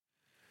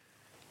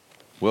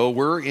Well,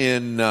 we're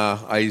in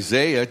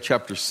Isaiah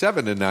chapter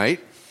 7 tonight.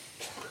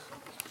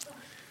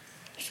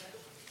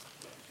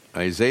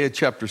 Isaiah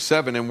chapter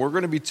 7, and we're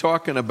going to be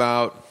talking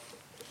about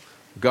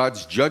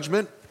God's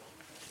judgment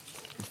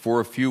for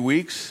a few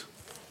weeks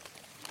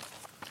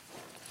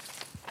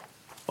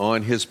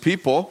on his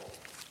people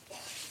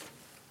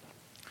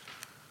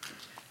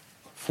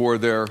for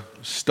their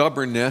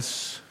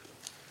stubbornness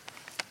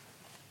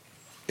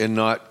in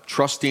not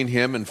trusting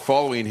him and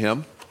following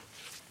him.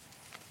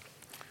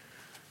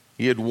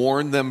 He had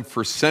warned them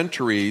for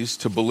centuries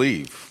to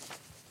believe,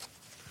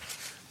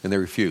 and they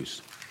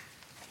refused.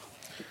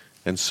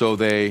 And so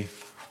they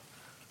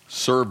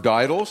served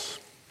idols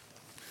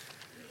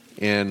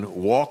and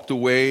walked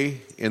away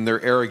in their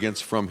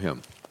arrogance from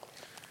him.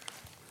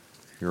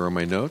 Here are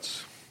my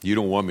notes. You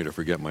don't want me to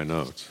forget my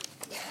notes.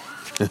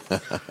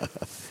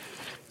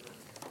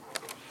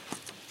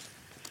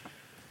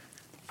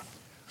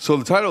 So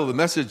the title of the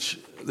message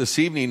this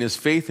evening is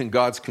Faith in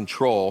God's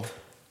Control.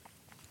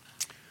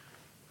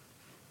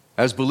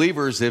 As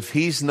believers, if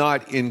he's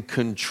not in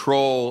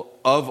control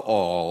of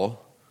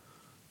all,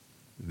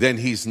 then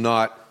he's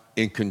not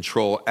in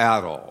control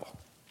at all.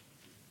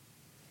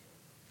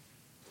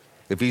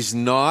 If he's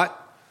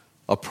not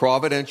a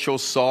providential,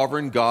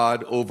 sovereign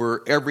God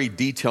over every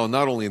detail,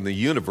 not only in the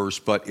universe,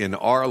 but in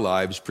our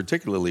lives,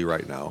 particularly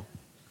right now,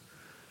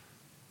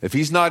 if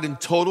he's not in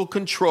total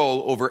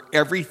control over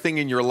everything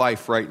in your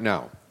life right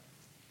now,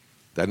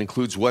 that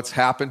includes what's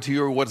happened to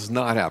you or what's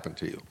not happened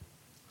to you,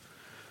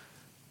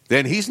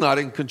 then he's not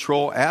in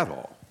control at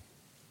all.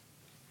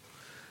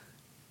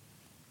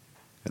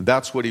 And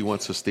that's what he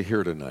wants us to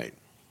hear tonight.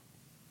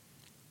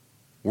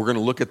 We're going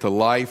to look at the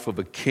life of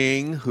a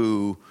king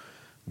who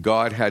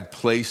God had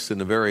placed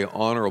in a very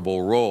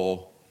honorable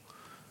role,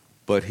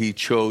 but he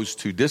chose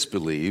to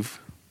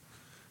disbelieve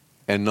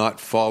and not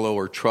follow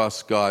or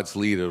trust God's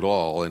lead at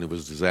all, and it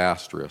was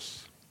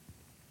disastrous.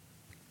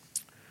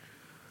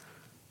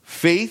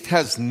 Faith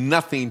has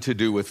nothing to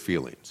do with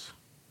feelings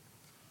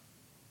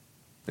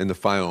in the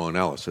final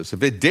analysis.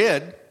 If it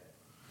did,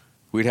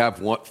 we'd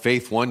have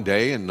faith one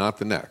day and not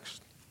the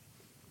next.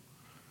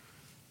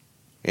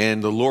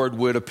 And the Lord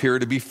would appear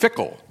to be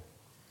fickle.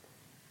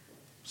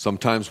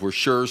 Sometimes we're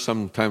sure,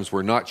 sometimes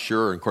we're not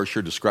sure. And of course,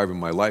 you're describing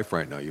my life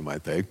right now, you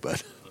might think,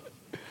 but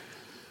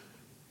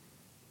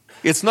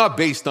it's not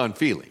based on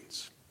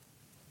feelings.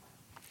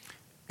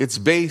 It's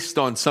based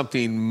on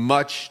something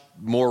much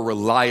more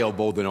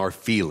reliable than our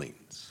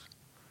feelings.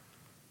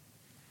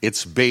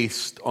 It's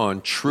based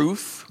on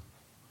truth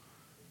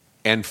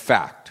and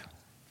fact.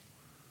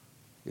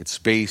 It's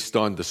based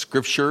on the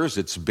scriptures.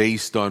 It's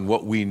based on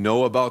what we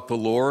know about the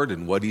Lord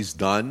and what he's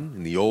done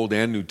in the Old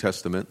and New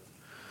Testament.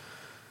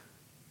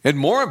 And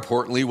more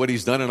importantly, what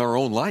he's done in our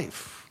own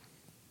life.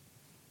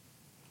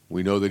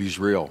 We know that he's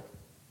real.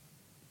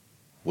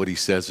 What he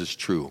says is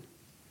true.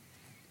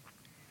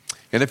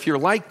 And if you're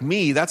like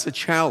me, that's a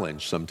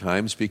challenge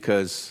sometimes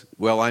because,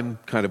 well, I'm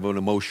kind of an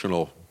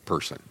emotional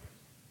person.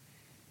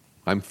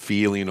 I'm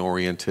feeling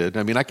oriented.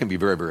 I mean, I can be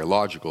very, very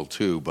logical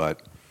too,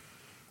 but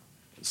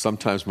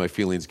sometimes my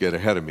feelings get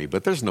ahead of me.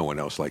 But there's no one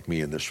else like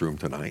me in this room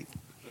tonight.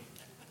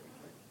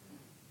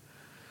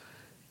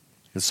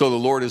 And so the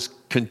Lord is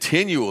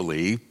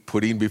continually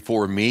putting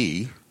before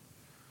me,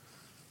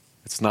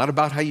 it's not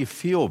about how you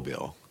feel,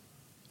 Bill.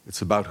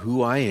 It's about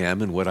who I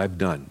am and what I've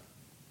done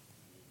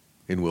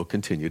and will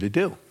continue to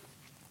do.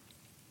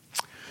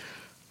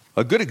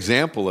 A good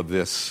example of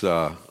this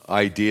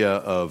idea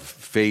of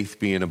faith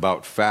being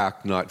about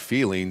fact, not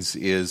feelings,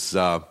 is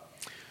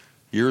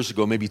years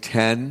ago, maybe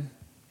 10,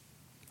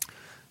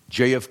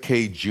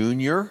 JFK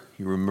Jr.,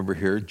 you remember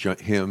here,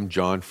 him,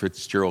 John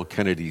Fitzgerald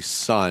Kennedy's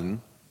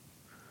son,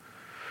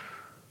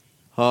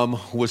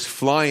 was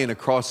flying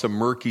across a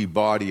murky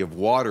body of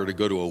water to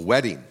go to a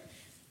wedding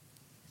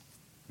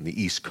on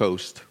the East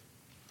Coast.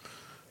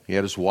 He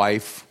had his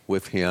wife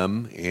with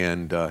him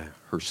and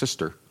her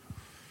sister.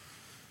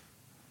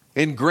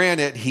 And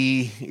granted,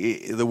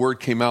 the word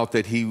came out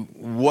that he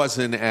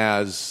wasn't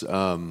as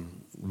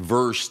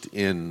versed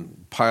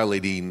in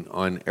piloting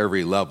on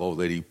every level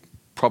that he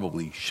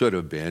probably should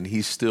have been.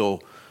 He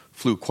still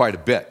flew quite a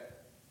bit.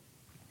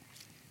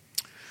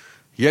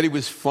 Yet he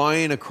was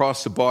flying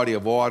across the body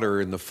of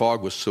water, and the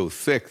fog was so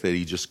thick that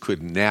he just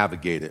couldn't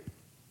navigate it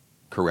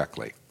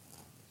correctly.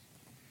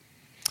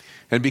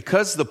 And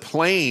because the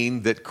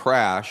plane that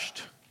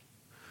crashed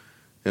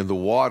in the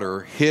water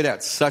hit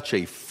at such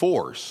a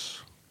force,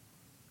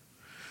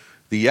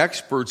 the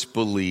experts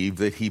believe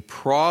that he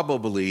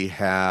probably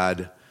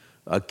had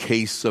a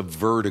case of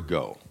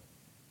vertigo.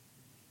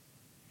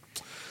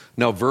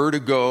 Now,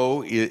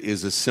 vertigo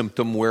is a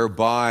symptom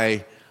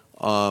whereby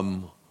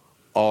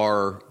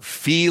our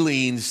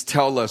feelings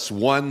tell us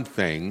one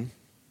thing,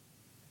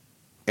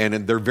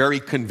 and they're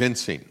very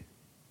convincing.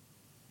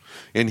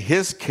 In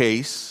his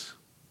case,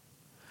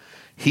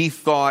 he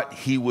thought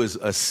he was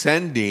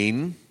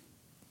ascending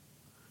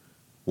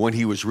when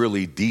he was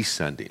really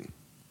descending.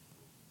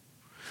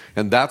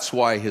 And that's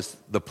why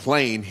the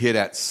plane hit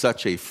at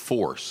such a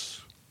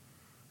force,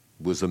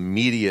 was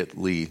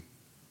immediately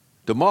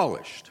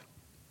demolished.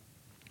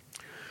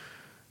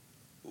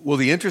 Well,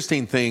 the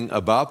interesting thing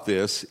about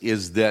this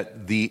is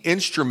that the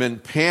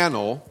instrument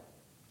panel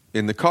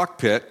in the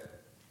cockpit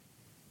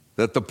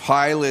that the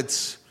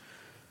pilots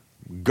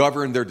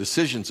govern their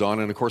decisions on,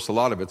 and of course a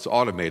lot of it's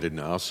automated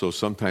now, so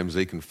sometimes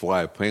they can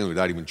fly a plane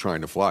without even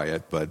trying to fly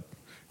it, but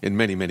in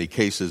many, many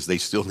cases they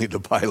still need the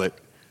pilot.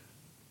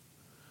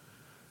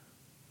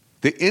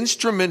 The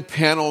instrument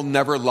panel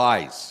never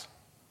lies.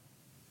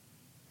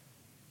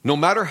 No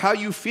matter how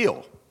you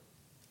feel,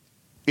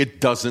 it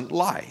doesn't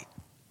lie.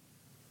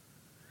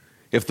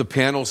 If the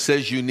panel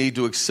says you need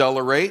to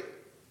accelerate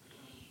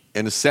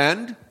and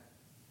ascend,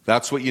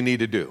 that's what you need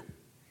to do.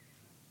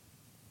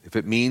 If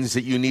it means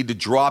that you need to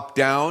drop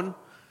down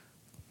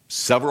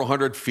several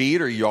hundred feet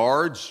or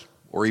yards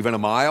or even a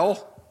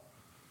mile,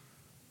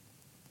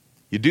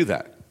 you do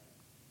that.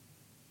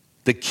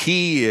 The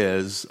key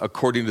is,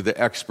 according to the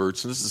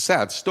experts, and this is a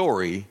sad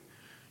story,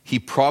 he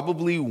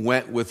probably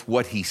went with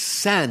what he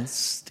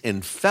sensed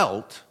and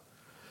felt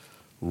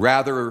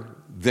rather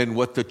than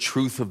what the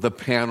truth of the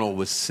panel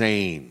was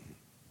saying.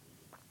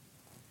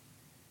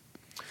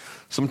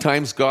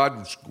 Sometimes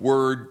God's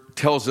word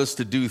tells us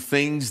to do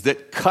things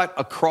that cut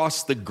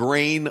across the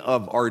grain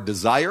of our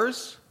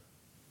desires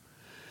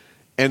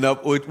and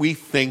of what we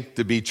think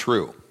to be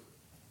true.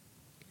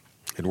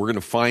 And we're going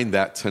to find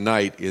that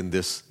tonight in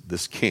this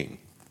king.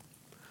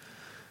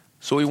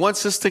 So he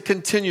wants us to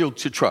continue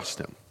to trust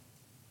him,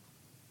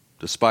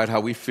 despite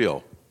how we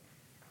feel,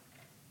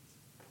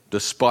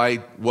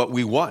 despite what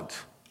we want,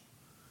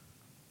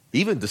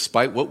 even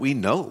despite what we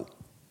know.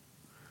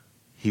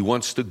 He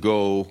wants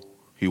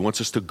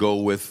us to go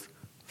with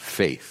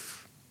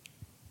faith,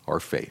 our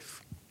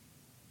faith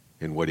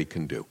in what he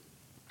can do.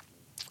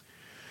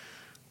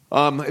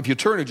 If you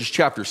turn to just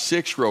chapter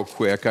 6 real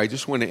quick, I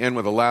just want to end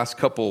with the last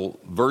couple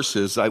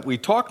verses. We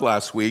talked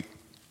last week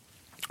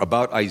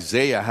about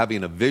Isaiah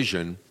having a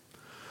vision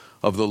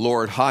of the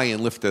Lord high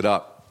and lifted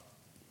up.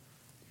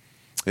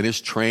 And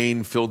his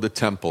train filled the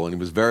temple, and he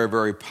was very,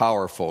 very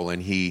powerful.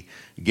 And he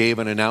gave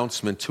an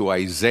announcement to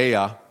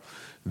Isaiah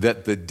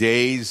that the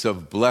days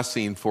of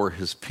blessing for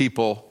his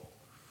people,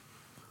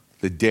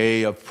 the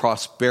day of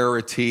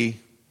prosperity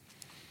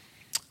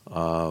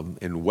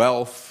and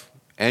wealth,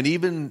 and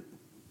even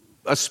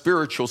a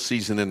spiritual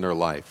season in their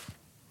life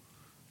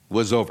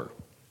was over.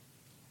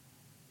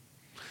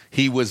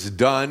 He was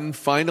done,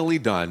 finally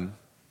done,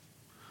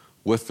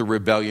 with the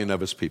rebellion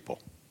of his people.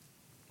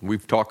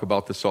 We've talked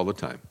about this all the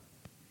time.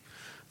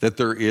 That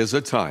there is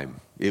a time.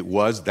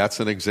 That's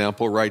an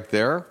example right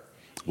there.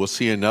 We'll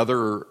see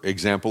another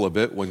example of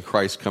it when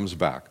Christ comes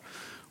back,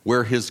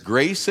 where his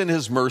grace and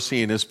his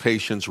mercy and his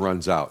patience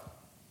runs out.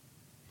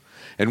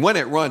 And when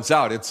it runs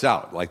out, it's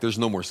out. Like there's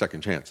no more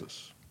second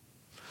chances.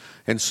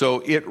 And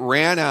so it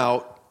ran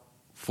out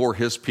for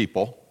his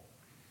people,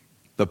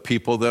 the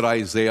people that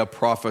Isaiah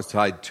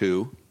prophesied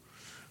to,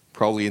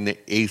 probably in the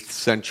 8th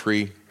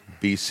century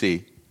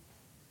BC.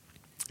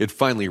 It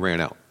finally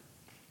ran out.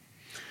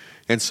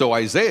 And so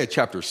Isaiah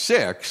chapter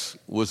 6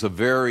 was a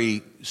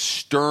very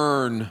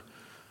stern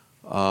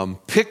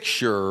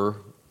picture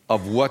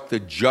of what the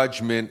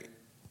judgment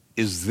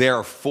is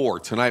there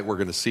for. Tonight we're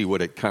going to see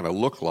what it kind of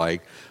looked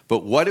like.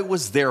 But what it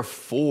was there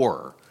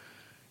for,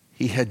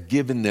 he had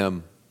given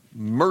them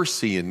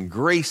mercy and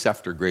grace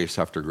after grace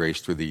after grace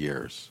through the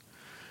years.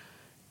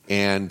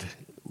 And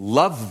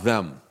loved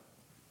them.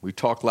 We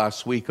talked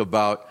last week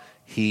about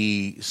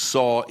he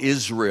saw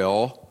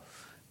Israel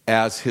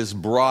as his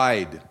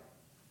bride.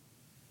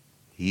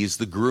 He's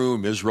the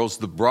groom, Israel's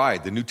the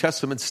bride. The New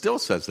Testament still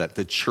says that.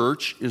 The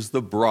church is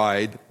the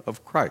bride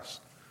of Christ.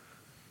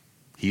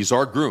 He's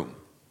our groom.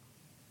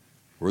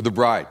 We're the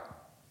bride.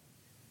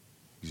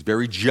 He's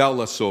very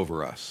jealous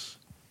over us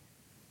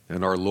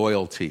and our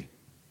loyalty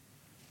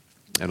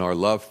and our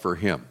love for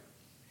him.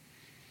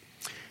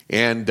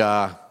 And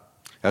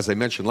as I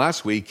mentioned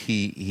last week,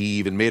 he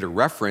even made a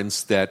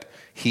reference that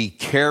he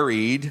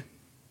carried,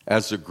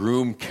 as a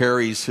groom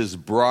carries his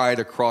bride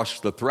across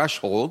the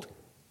threshold.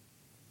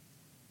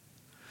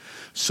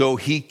 So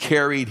he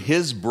carried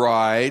his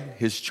bride,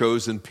 his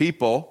chosen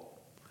people,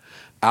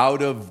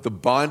 out of the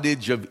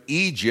bondage of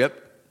Egypt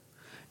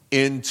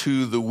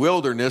into the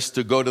wilderness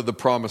to go to the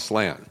promised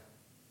land.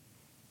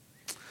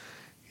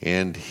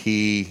 And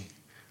he,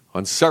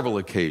 on several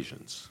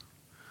occasions,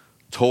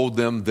 told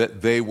them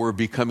that they were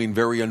becoming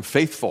very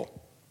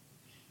unfaithful.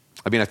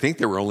 I mean, I think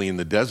they were only in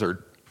the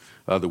desert,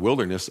 the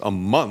wilderness, a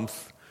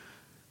month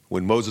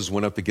when Moses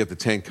went up to get the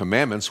 10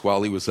 Commandments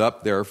while he was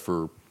up there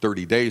for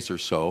 30 days or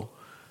so.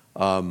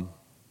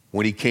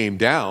 When he came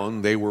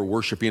down, they were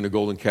worshiping a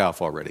golden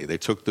calf already. They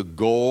took the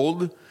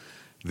gold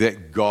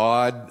that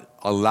God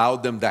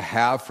allowed them to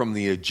have from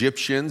the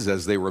Egyptians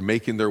as they were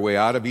making their way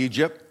out of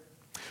Egypt.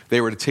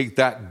 They were to take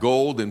that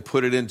gold and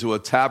put it into a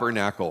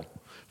tabernacle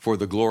for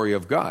the glory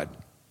of God.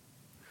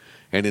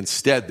 And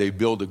instead, they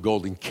built a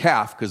golden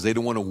calf because they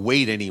didn't want to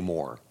wait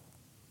anymore.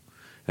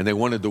 And they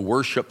wanted to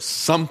worship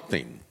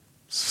something,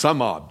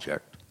 some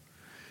object.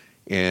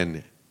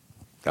 And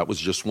That was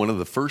just one of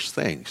the first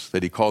things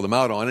that he called them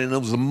out on. And it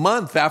was a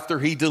month after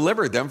he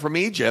delivered them from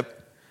Egypt,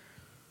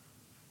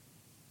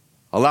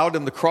 allowed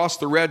them to cross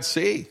the Red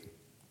Sea,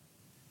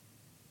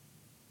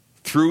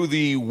 through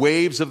the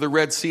waves of the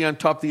Red Sea on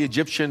top of the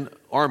Egyptian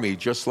army,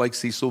 just like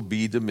Cecil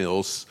B.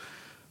 DeMille's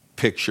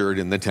pictured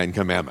in the Ten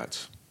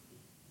Commandments.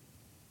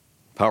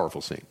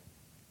 Powerful scene.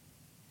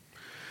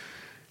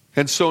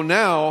 And so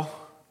now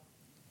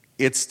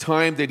it's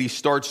time that he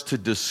starts to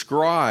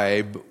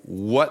describe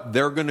what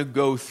they're going to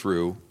go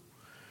through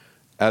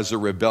as a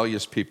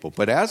rebellious people.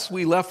 But as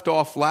we left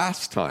off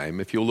last time,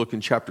 if you'll look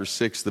in chapter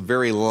 6, the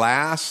very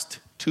last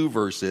 2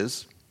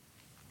 verses,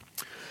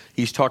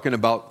 he's talking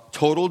about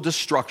total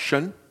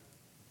destruction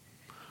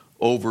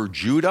over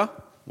Judah,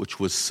 which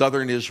was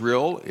southern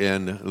Israel,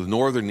 and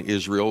northern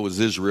Israel was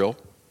Israel.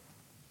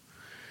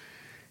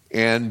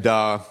 And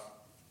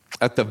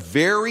at the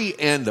very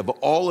end of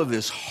all of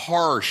this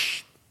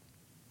harsh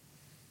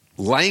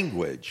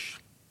language,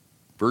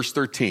 verse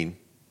 13,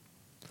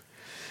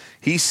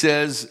 he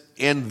says,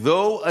 and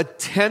though a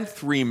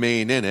tenth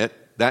remain in it,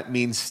 that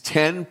means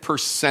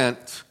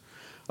 10%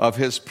 of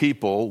his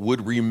people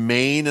would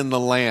remain in the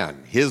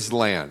land, his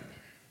land.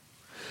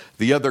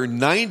 The other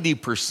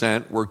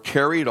 90% were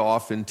carried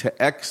off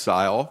into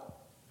exile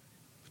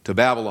to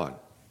Babylon.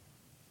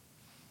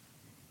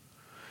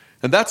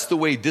 And that's the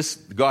way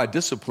God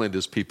disciplined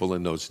his people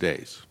in those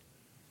days.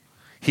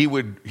 He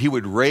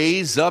would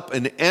raise up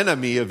an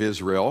enemy of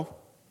Israel,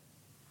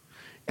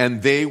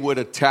 and they would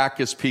attack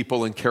his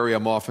people and carry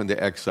them off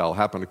into exile.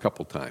 Happened a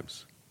couple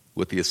times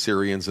with the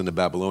Assyrians and the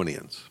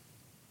Babylonians.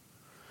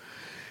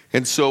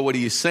 And so what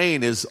he's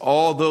saying is,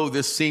 although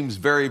this seems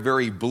very,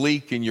 very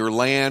bleak and your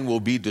land will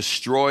be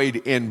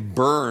destroyed and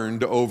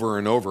burned over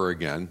and over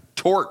again,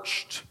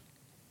 torched,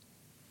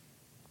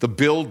 the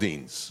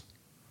buildings,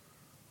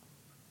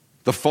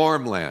 the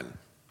farmland,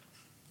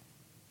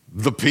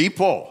 the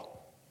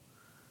people,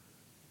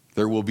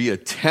 there will be a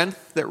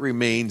tenth that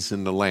remains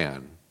in the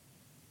land.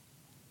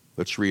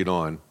 Let's read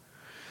on.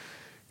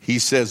 He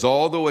says,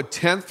 although a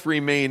tenth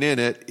remain in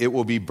it, it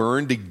will be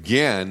burned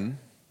again.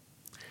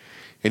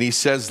 And he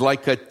says,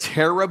 like a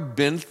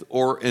terebinth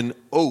or an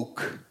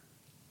oak,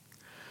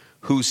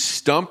 whose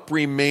stump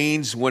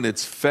remains when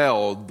it's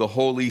felled, the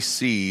holy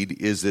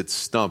seed is its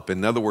stump.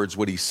 In other words,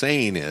 what he's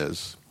saying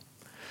is,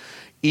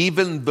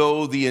 even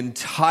though the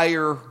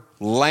entire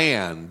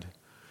land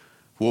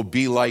will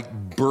be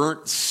like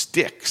burnt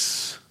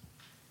sticks,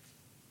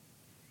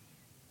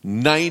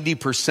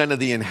 90% of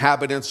the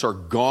inhabitants are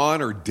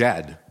gone or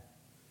dead,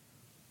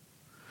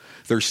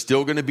 there's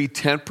still going to be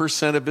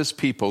 10% of his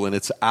people, and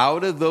it's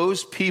out of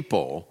those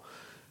people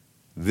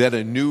that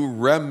a new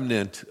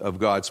remnant of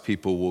God's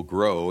people will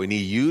grow. And he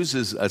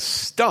uses a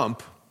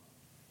stump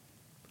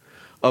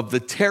of the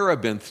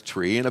terebinth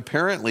tree, and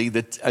apparently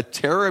a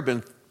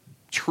terebinth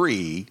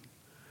tree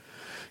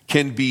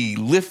can be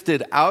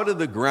lifted out of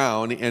the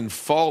ground and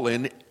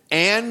fallen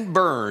and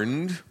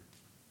burned,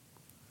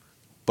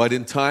 but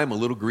in time a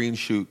little green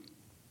shoot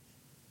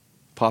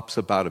pops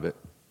up out of it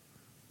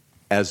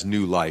as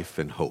new life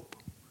and hope.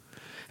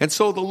 And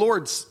so the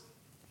Lord's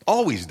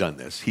always done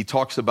this. He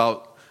talks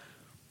about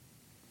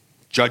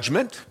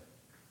judgment,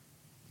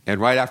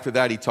 and right after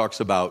that he talks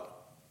about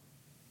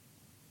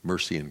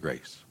mercy and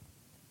grace.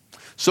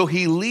 So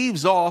he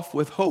leaves off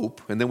with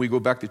hope, and then we go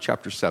back to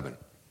chapter 7.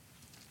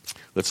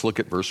 Let's look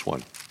at verse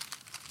 1.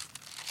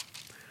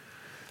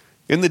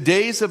 In the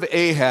days of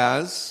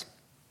Ahaz,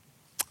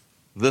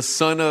 the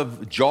son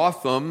of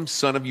Jotham,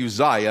 son of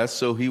Uzziah,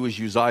 so he was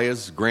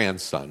Uzziah's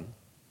grandson.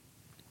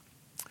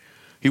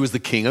 He was the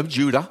king of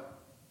Judah.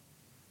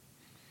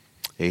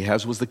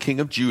 Ahaz was the king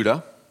of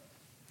Judah.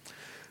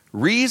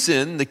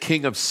 Rezin, the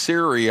king of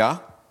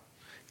Syria,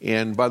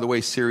 and by the way,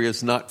 Syria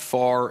is not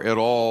far at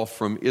all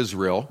from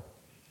Israel.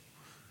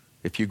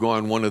 If you go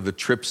on one of the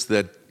trips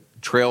that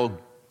Trail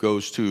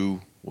goes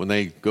to when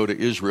they go to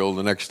Israel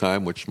the next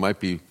time, which might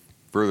be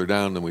further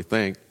down than we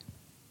think,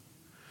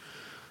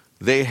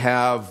 they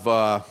have,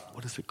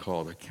 what is it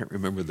called? I can't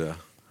remember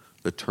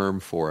the term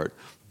for it,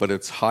 but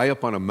it's high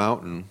up on a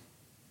mountain,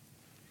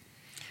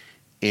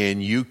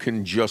 and you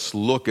can just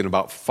look, and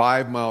about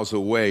 5 miles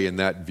away in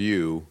that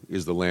view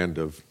is the land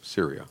of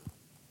Syria.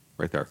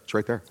 Right there. It's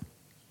right there.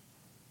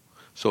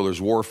 So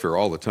there's warfare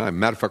all the time.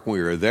 Matter of fact, when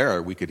we were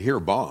there, we could hear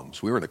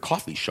bombs. We were in a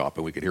coffee shop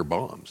and we could hear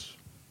bombs.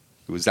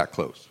 It was that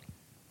close.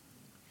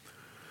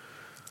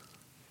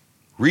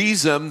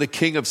 Rezin, the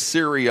king of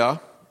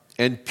Syria,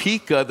 and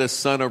Pekah, the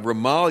son of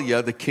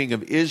Remaliah, the king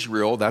of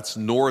Israel, that's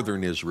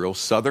northern Israel.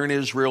 Southern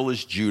Israel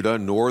is Judah.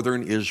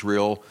 Northern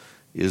Israel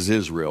is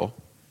Israel.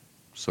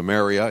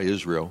 Samaria,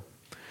 Israel.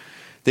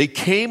 They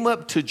came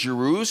up to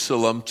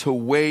Jerusalem to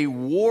wage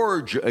war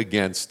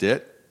against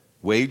it,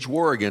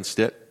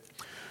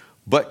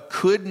 but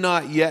could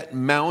not yet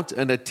mount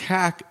an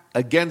attack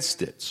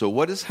against it. So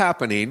what is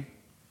happening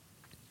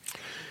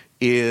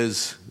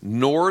is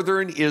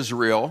northern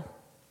Israel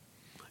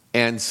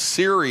and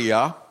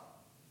Syria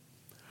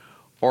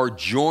are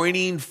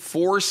joining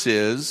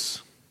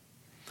forces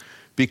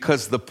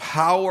because the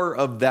power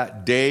of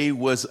that day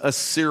was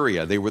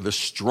Assyria. They were the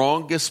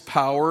strongest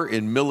power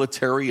in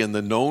military in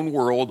the known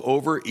world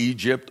over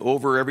Egypt,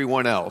 over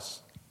everyone else.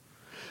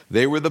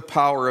 They were the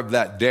power of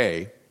that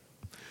day.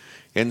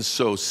 And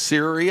so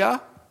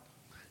Syria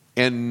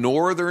and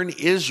northern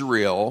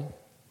Israel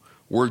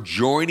were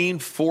joining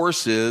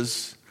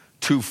forces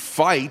to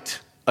fight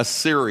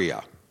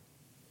Assyria.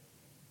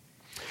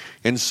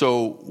 And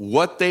so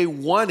what they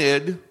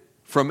wanted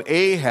from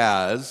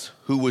Ahaz,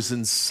 who was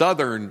in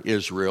southern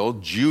Israel,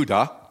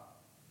 Judah.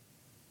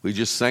 We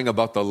just sang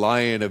about the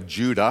Lion of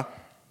Judah.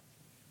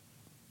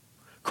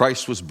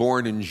 Christ was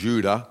born in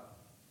Judah,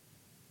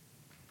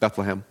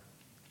 Bethlehem.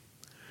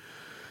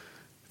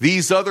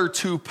 These other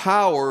two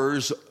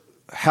powers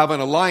have an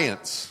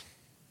alliance,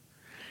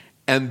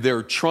 and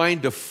they're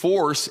trying to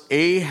force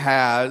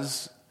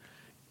Ahaz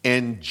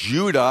and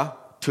Judah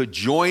to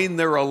join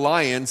their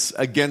alliance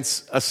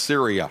against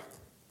Assyria.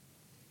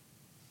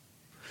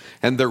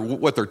 And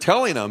what they're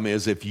telling them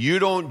is, if you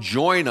don't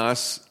join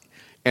us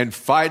and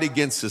fight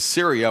against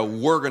Assyria,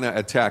 we're going to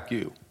attack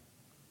you.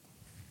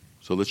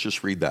 So let's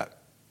just read that.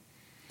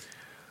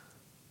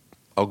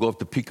 I'll go up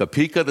to Pekah.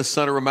 Pekah, the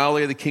son of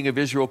Remaliah, the king of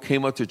Israel,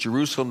 came up to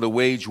Jerusalem to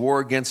wage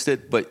war against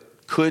it,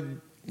 but could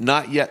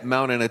not yet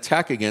mount an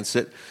attack against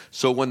it.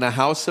 So when the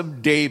house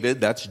of David,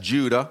 that's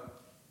Judah,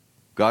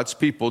 God's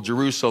people,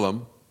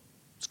 Jerusalem,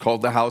 it's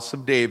called the house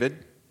of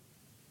David,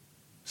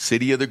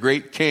 city of the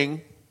great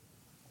king.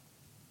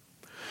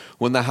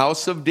 When the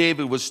house of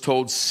David was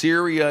told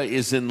Syria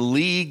is in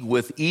league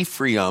with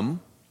Ephraim,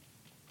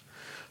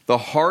 the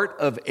heart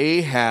of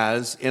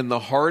Ahaz and the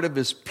heart of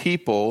his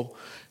people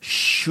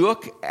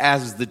shook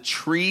as the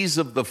trees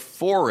of the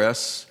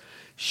forest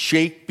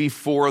shake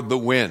before the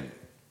wind.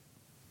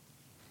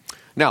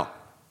 Now,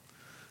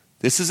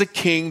 this is a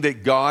king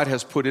that God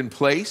has put in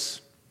place.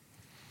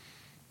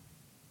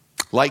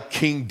 Like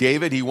King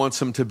David, he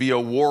wants him to be a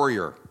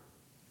warrior.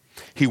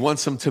 He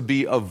wants him to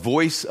be a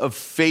voice of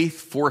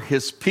faith for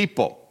his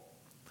people.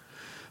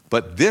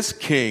 But this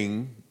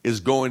king is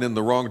going in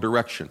the wrong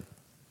direction.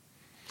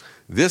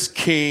 This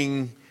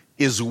king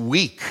is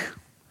weak.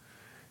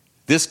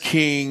 This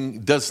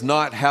king does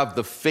not have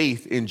the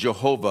faith in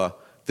Jehovah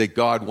that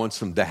God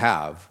wants him to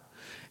have.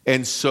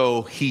 And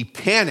so he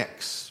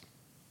panics.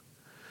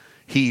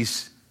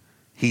 He's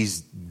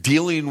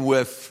dealing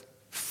with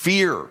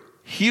fear,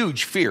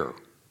 huge fear.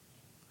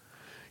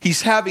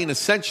 He's having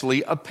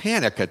essentially a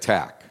panic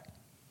attack.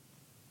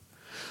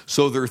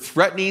 So they're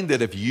threatening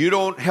that if you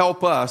don't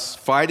help us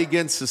fight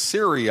against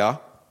Assyria,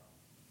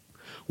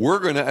 we're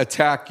going to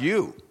attack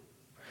you.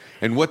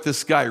 And what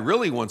this guy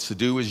really wants to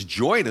do is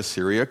join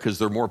Assyria because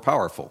they're more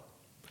powerful.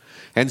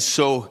 And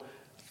so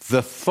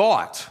the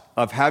thought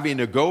of having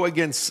to go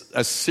against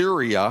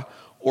Assyria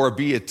or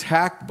be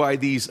attacked by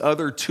these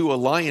other two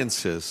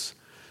alliances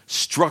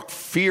struck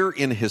fear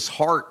in his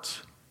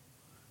heart,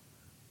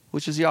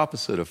 which is the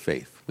opposite of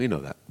faith. We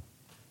know that.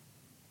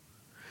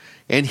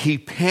 And he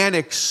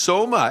panicked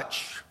so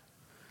much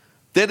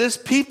that his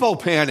people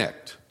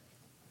panicked.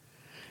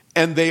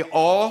 And they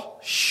all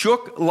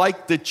shook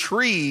like the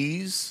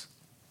trees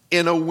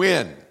in a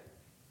wind.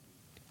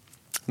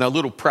 Now, a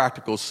little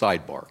practical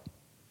sidebar.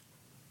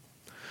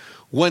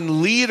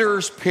 When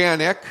leaders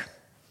panic,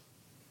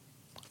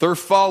 their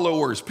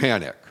followers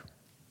panic.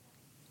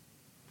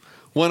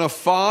 When a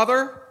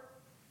father,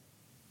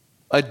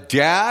 a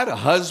dad, a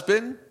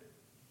husband,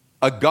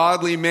 a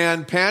godly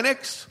man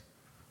panics,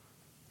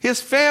 his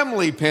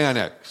family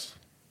panics.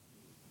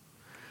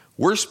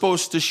 We're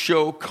supposed to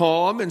show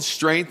calm and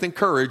strength and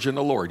courage in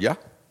the Lord, yeah?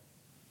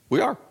 We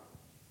are.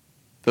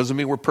 Doesn't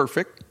mean we're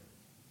perfect.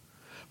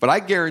 But I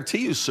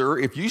guarantee you, sir,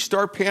 if you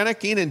start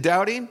panicking and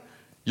doubting,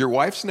 your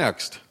wife's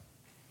next.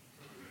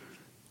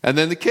 And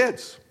then the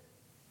kids.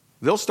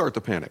 They'll start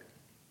to panic.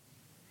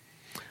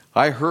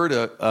 I heard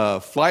a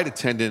flight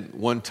attendant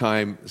one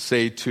time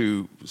say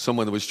to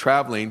someone that was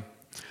traveling,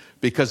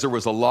 because there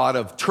was a lot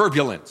of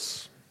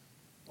turbulence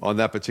on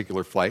that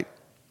particular flight.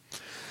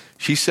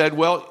 She said,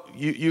 well,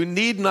 you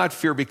need not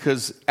fear,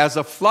 because as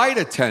a flight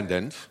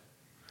attendant,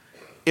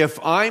 if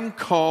I'm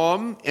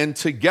calm and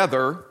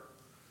together,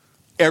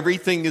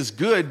 everything is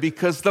good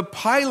because the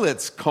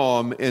pilot's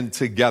calm and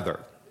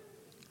together.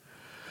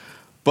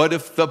 But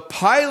if the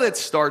pilot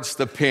starts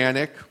to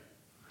panic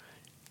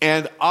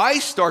and I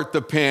start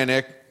to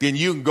panic, then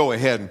you can go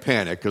ahead and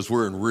panic because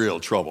we're in real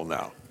trouble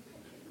now.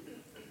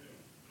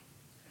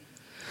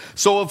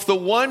 So if the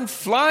one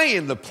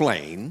flying the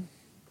plane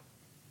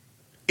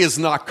is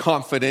not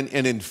confident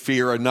and in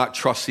fear and not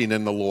trusting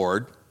in the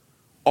Lord,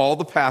 all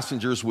the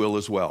passengers will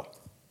as well.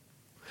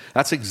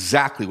 That's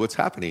exactly what's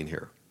happening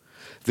here.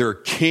 Their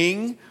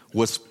king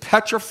was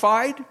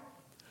petrified,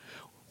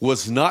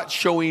 was not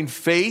showing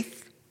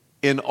faith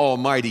in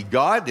Almighty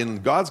God,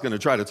 and God's going to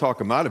try to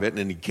talk him out of it,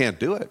 and he can't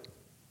do it.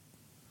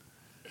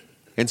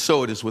 And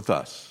so it is with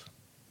us.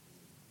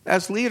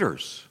 As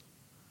leaders,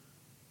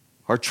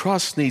 our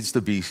trust needs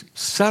to be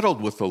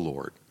settled with the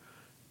Lord,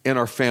 and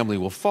our family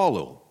will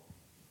follow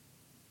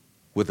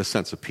with a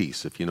sense of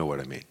peace, if you know what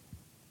I mean.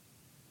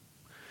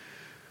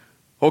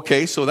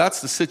 Okay, so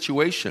that's the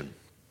situation.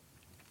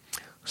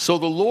 So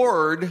the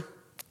Lord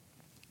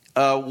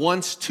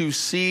wants to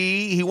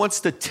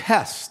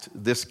test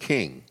this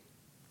king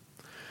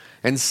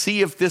and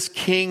see if this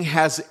king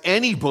has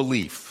any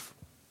belief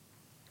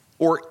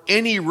or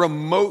any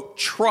remote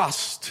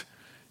trust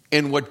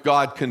in what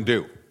God can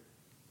do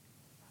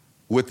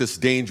with this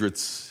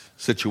dangerous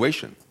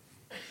situation.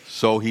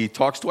 So he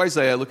talks to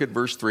Isaiah. Look at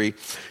verse 3.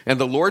 And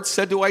the Lord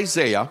said to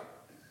Isaiah,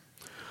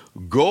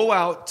 go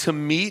out to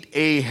meet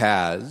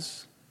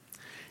Ahaz,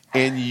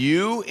 and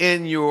you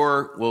and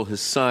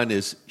his son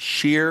is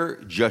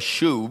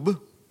Shear-Jashub,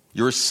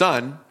 your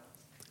son,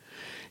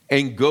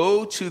 and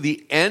go to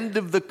the end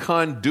of the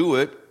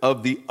conduit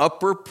of the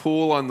upper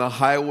pool on the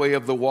highway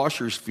of the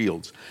washers'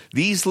 fields.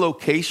 These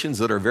locations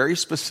that are very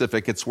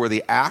specific, it's where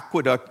the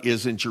aqueduct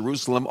is in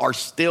Jerusalem, are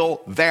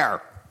still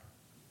there.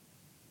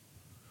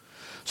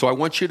 So I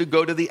want you to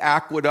go to the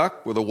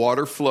aqueduct where the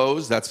water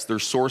flows. That's their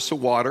source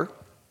of water.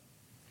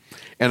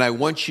 And I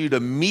want you to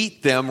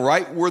meet them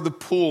right where the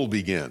pool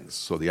begins.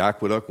 So the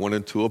aqueduct went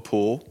into a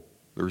pool.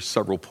 There are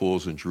several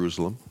pools in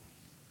Jerusalem.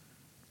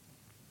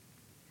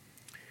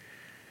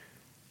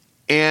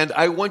 And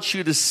I want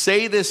you to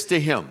say this to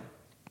him.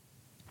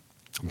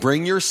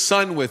 Bring your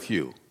son with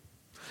you.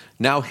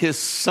 Now his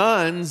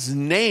son's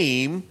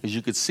name, as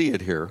you could see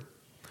it here,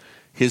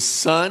 his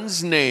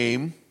son's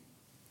name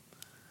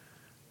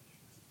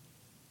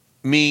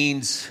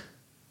means,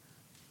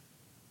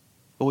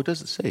 it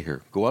doesn't say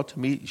here. Go out to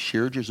meet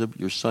Shear-Jashub,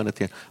 your son at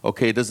the end.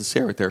 Okay, it doesn't say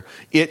right there.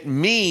 It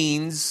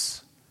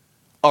means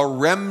a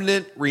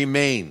remnant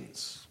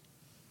remains.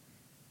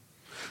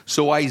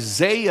 So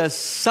Isaiah's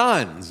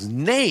son's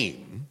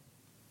name,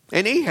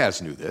 and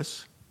Ahaz knew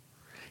this,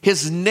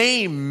 his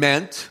name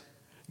meant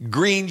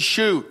green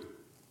shoot.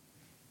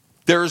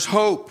 There's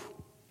hope.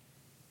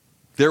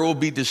 There will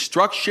be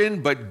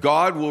destruction, but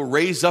God will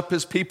raise up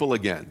his people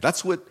again.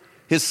 That's what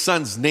his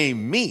son's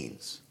name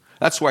means.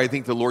 That's why I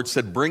think the Lord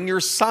said, bring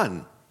your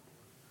son.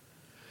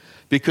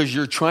 Because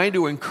you're trying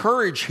to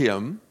encourage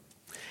him.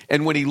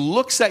 And when he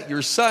looks at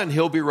your son,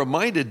 he'll be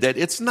reminded that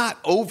it's not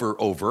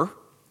over.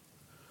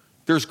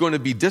 There's going to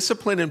be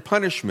discipline and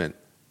punishment,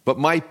 but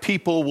my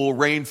people will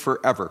reign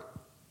forever.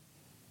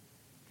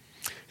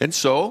 And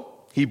so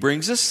he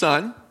brings his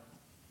son,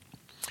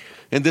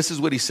 and this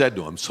is what he said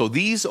to him. So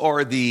these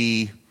are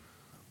the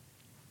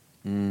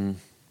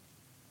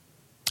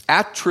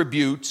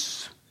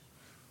attributes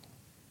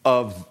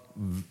of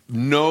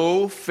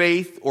no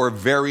faith or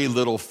very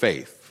little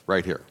faith,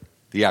 right here,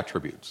 the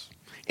attributes.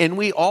 And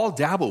we all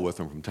dabble with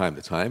them from time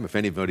to time. If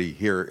anybody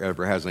here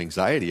ever has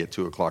anxiety at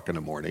 2 o'clock in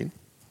the morning.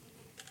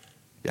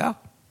 Yeah.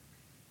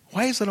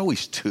 Why is it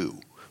always 2?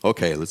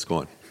 Okay, let's go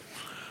on.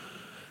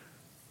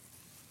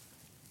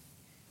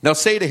 Now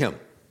say to him,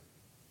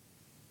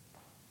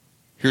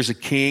 here's a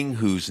king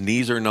whose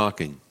knees are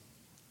knocking.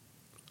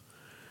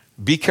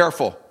 Be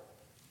careful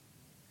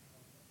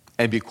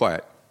and be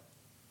quiet.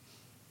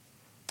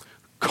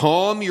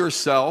 Calm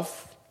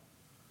yourself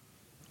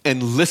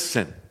and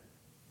listen.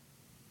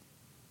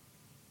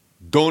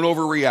 Don't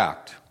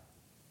overreact.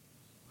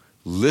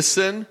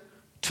 Listen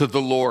to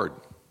the Lord.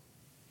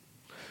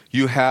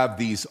 You have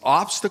these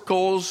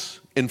obstacles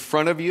in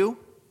front of you.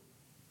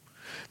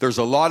 There's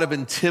a lot of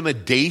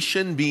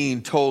intimidation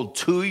being told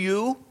to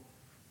you.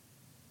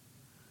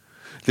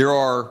 There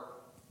are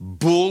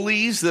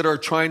bullies that are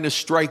trying to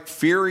strike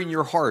fear in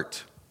your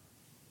heart.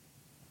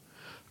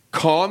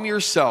 Calm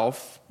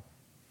yourself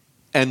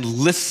and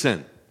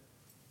listen.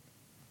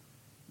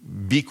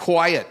 Be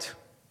quiet,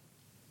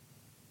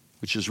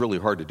 which is really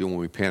hard to do when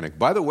we panic.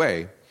 By the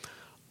way,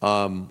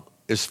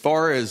 as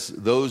far as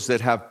those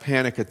that have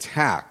panic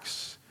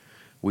attacks,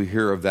 we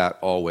hear of that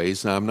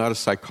always. Now, I'm not a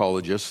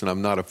psychologist and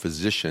I'm not a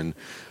physician,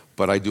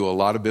 but I do a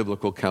lot of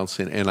biblical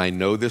counseling, and I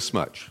know this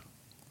much.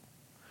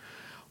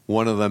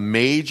 One of the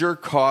major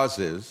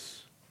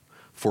causes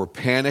for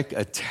panic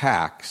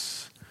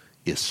attacks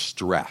is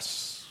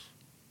stress.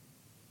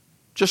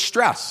 Just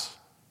stress.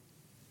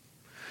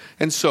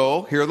 And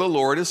so, here the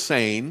Lord is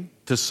saying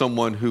to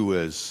someone who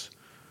is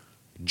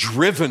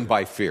driven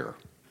by fear,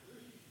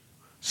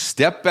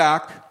 step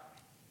back,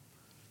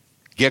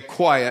 get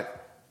quiet,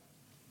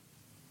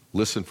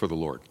 listen for the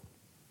Lord.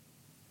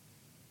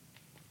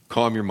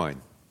 Calm your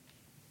mind.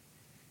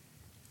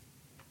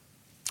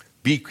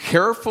 Be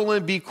careful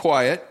and be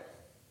quiet.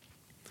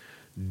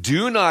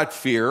 Do not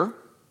fear,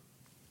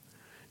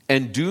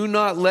 and do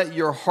not let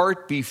your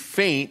heart be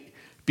faint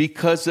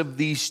because of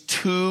these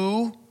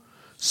 2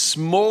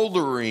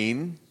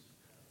 smoldering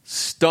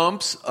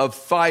stumps of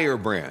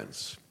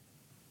firebrands.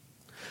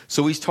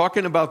 So he's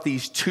talking about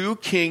these 2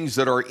 kings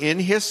that are in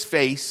his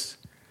face,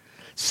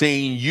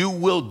 saying, you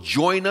will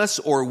join us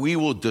or we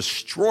will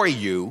destroy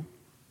you,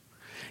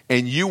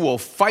 and you will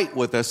fight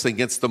with us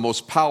against the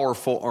most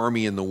powerful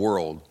army in the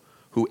world,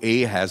 who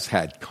Ahaz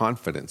had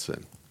confidence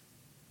in.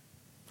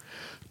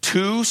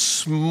 2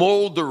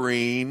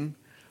 smoldering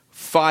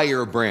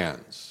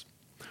firebrands.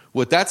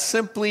 What that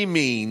simply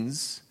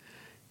means,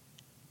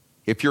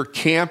 if you're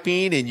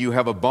camping and you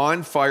have a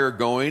bonfire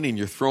going and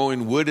you're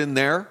throwing wood in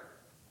there,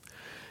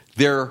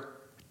 They're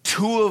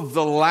two of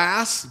the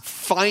last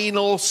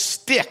final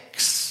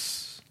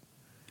sticks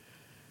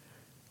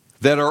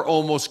that are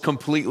almost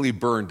completely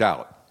burned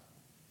out,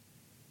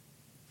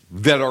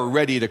 that are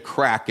ready to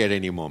crack at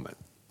any moment.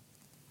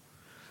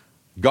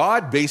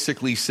 God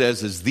basically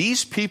says, is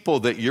these people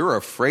that you're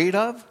afraid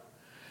of,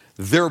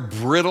 they're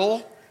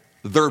brittle,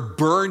 they're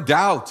burned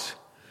out.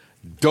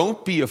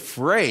 Don't be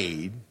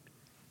afraid.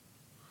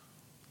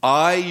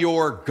 I,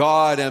 your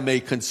God, am a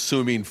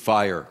consuming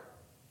fire.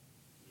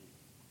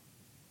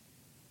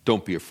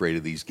 Don't be afraid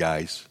of these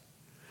guys.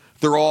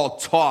 They're all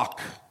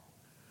talk.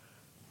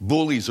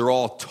 Bullies are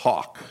all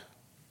talk.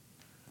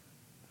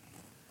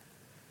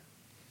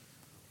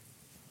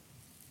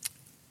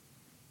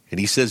 And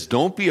he says,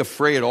 don't be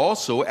afraid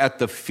also at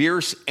the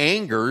fierce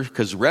anger,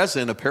 because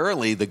Rezin,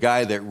 apparently the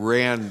guy that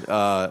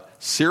ran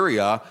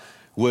Syria,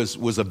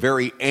 was a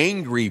very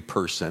angry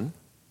person.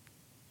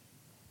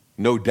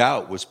 No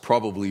doubt was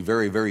probably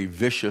very, very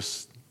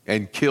vicious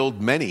and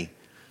killed many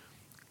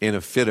in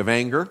a fit of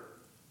anger.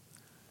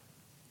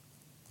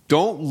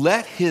 Don't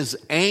let his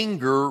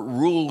anger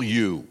rule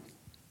you.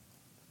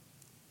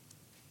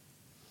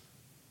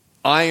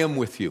 I am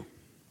with you.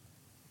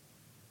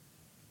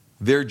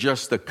 They're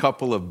just a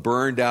couple of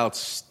burned out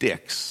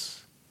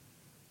sticks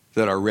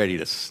that are ready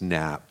to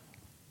snap.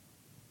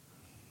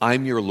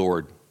 I'm your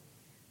Lord.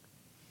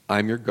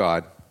 I'm your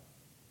God.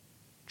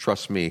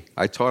 Trust me.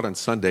 I taught on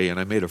Sunday and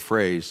I made a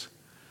phrase.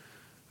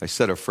 I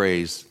said a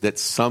phrase that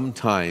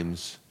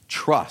sometimes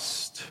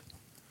trust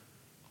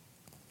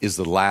is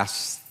the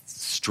last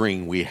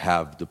string we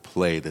have to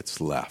play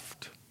that's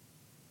left.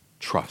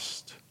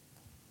 Trust.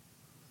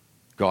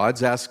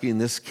 God's asking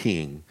this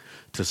king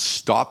to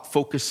stop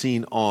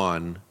focusing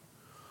on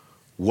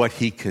what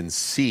he can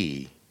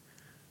see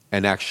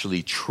and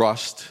actually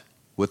trust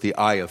with the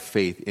eye of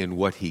faith in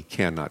what he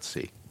cannot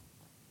see.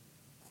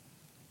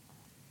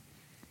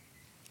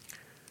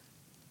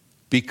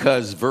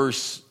 Because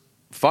verse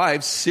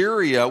 5,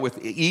 Syria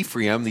with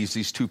Ephraim,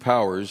 these two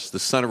powers, the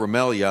son of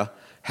Remaliah,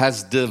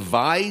 has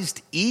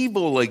devised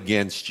evil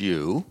against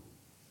you,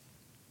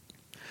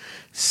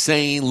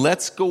 saying,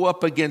 let's go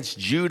up against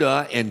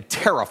Judah and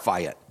terrify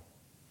it.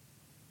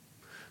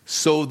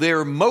 So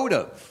their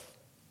motive,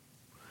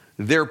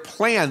 their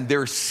plan,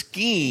 their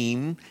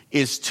scheme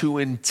is to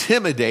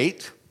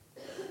intimidate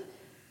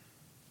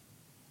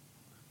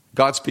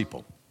God's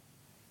people.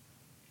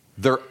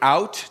 They're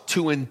out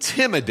to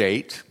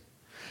intimidate,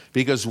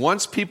 because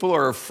once people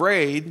are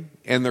afraid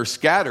and they're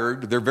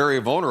scattered, they're very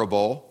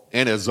vulnerable,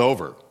 and it's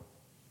over.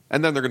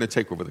 And then they're going to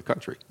take over the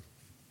country.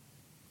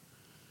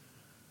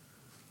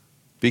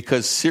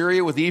 Because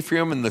Syria with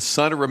Ephraim and the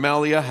son of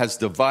Remaliah has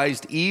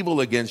devised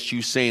evil against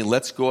you, saying,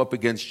 let's go up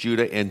against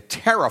Judah and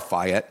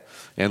terrify it,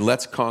 and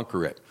let's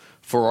conquer it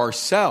for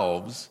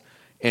ourselves,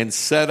 and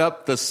set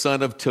up the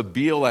son of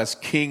Tabeel as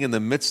king in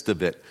the midst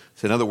of it.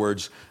 So in other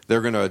words,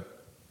 they're going to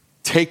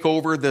take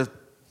over the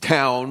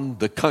town,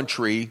 the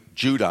country,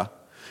 Judah,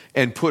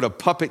 and put a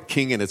puppet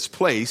king in its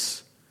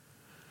place,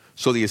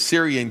 so the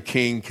Assyrian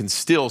king can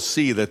still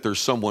see that there's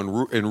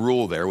someone in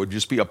rule there. It would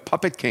just be a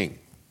puppet king.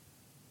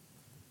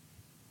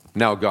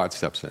 Now God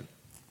steps in.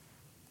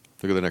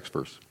 Look at the next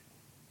verse.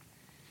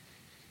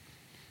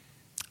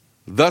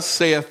 Thus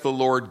saith the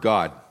Lord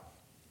God.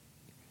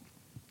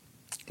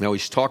 Now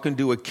he's talking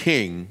to a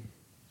king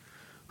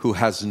who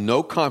has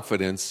no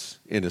confidence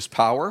in his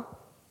power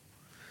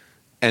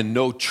and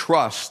no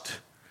trust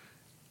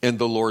in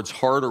the Lord's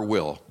heart or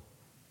will.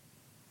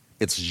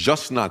 It's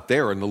just not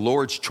there. And the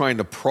Lord's trying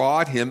to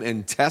prod him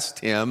and test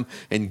him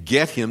and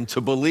get him to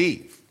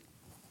believe.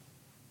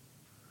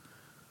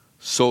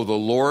 So the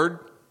Lord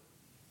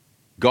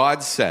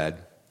God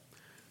said,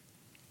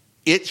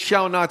 it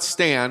shall not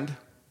stand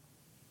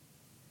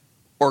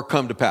or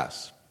come to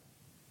pass.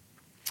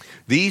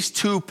 These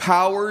two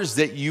powers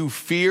that you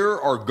fear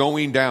are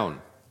going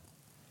down.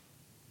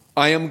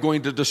 I am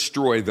going to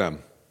destroy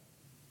them.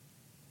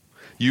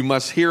 You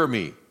must hear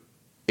me,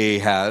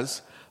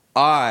 Ahaz.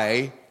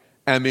 I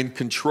am in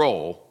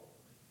control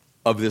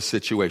of this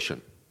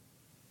situation.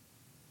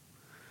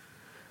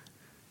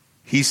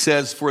 He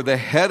says, for the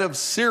head of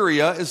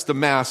Syria is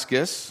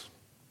Damascus,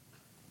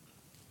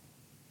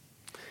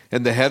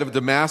 and the head of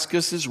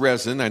Damascus is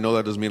Rezin. I know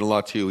that doesn't mean a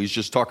lot to you. He's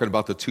just talking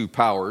about the two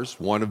powers,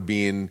 one of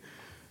being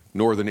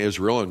northern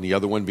Israel and the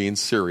other one being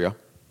Syria.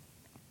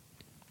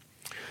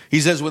 He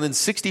says, within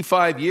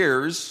 65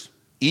 years,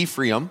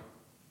 Ephraim,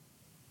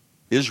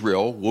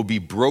 Israel, will be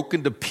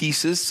broken to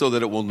pieces so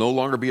that it will no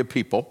longer be a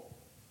people.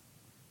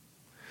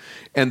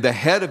 And the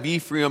head of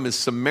Ephraim is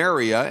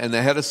Samaria, and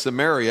the head of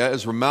Samaria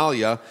is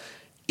Remaliah.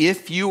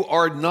 If you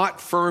are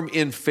not firm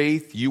in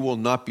faith, you will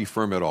not be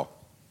firm at all.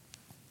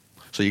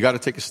 So you got to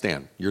take a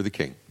stand. You're the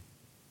king.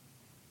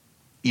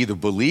 Either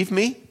believe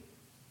me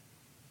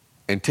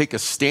and take a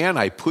stand.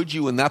 I put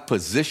you in that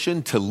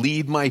position to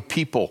lead my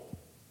people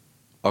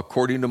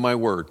according to my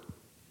word.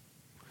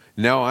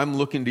 Now I'm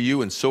looking to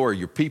you, and so are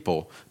your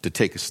people, to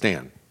take a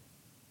stand.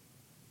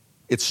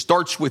 It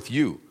starts with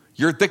you.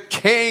 You're the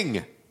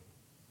king.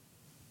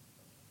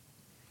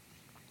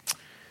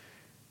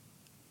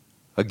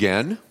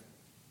 Again,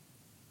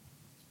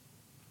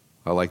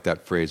 I like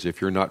that phrase,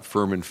 if you're not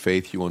firm in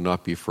faith, you will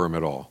not be firm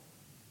at all.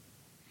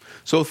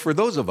 So for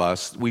those of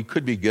us, we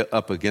could be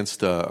up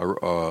against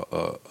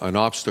an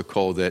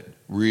obstacle that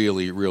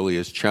really, really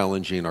is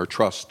challenging our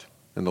trust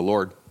in the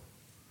Lord.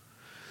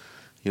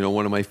 You know,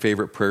 one of my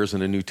favorite prayers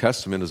in the New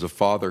Testament is a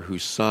father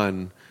whose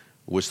son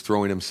was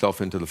throwing himself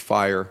into the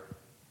fire.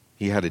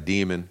 He had a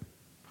demon.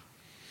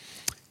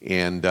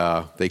 And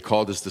they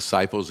called his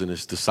disciples, and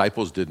his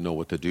disciples didn't know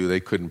what to do. They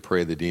couldn't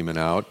pray the demon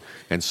out.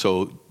 And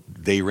so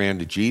they ran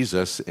to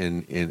Jesus,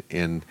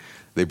 and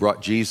they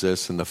brought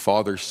Jesus, and the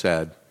father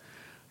said,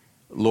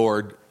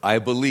 Lord, I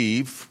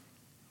believe,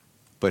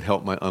 but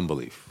help my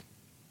unbelief.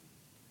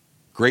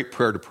 Great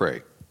prayer to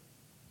pray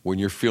when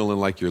you're feeling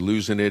like you're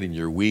losing it and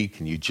you're weak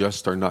and you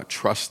just are not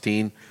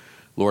trusting.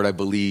 Lord, I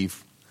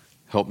believe,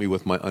 help me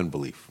with my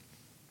unbelief.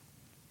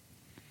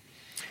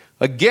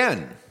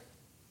 Again,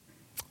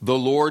 the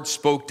Lord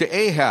spoke to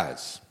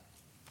Ahaz.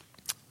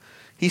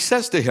 He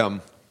says to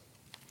him,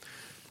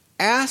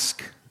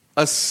 ask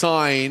a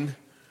sign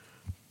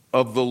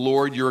of the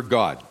Lord your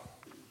God.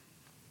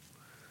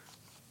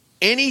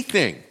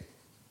 Anything.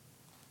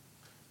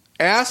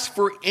 Ask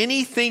for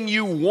anything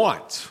you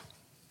want,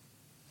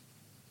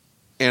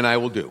 and I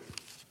will do.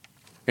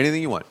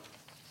 Anything you want.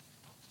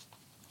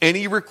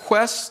 Any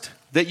request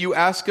that you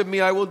ask of me,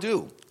 I will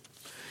do.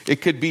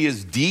 It could be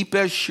as deep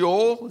as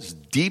Sheol, as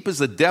deep as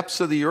the depths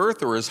of the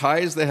earth, or as high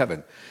as the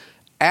heaven.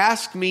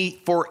 Ask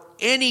me for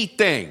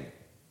anything,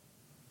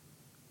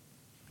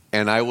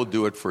 and I will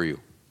do it for you.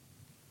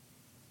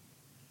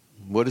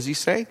 What does he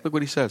say? Look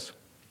what he says.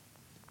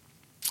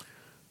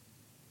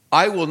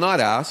 I will not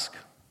ask,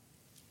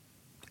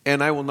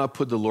 and I will not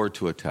put the Lord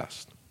to a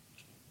test.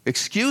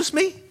 Excuse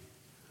me?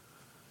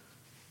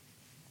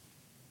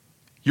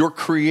 Your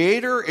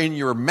creator and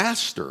your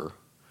master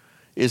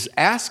is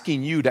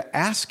asking you to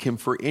ask him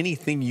for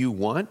anything you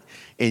want,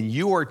 and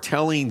you are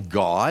telling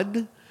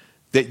God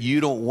that you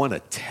don't want to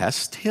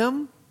test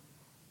him?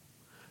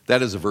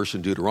 That is a verse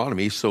in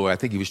Deuteronomy, so I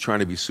think he was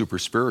trying to be super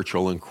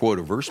spiritual and quote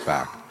a verse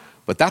back.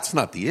 But that's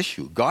not the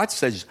issue. God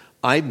says,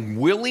 I'm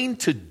willing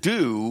to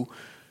do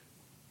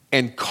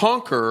and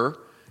conquer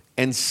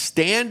and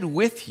stand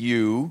with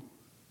you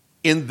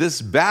in this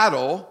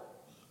battle,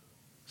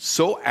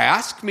 so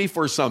ask me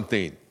for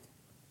something.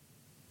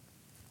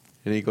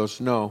 And he goes,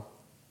 no.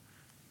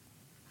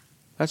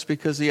 That's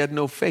because he had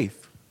no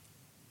faith.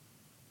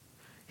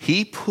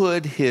 He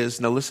put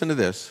his, now listen to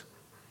this,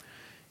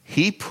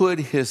 he put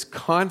his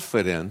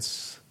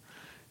confidence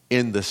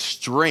in the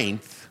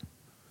strength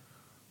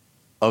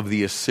of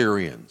the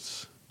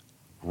Assyrians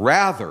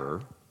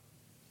rather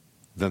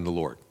than the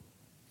Lord.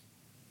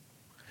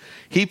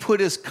 He put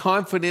his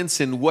confidence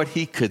in what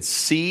he could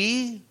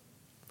see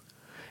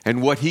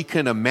and what he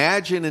can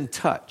imagine and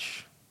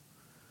touch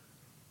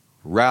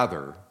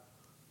rather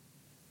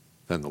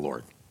than the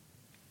Lord.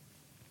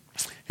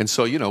 And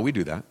so, you know, we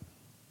do that.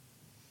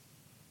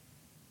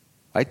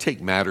 I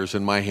take matters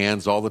in my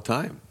hands all the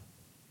time,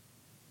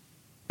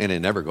 and it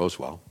never goes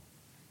well.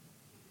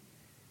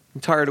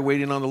 I'm tired of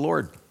waiting on the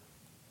Lord.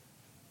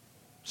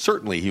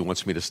 Certainly, he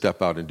wants me to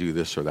step out and do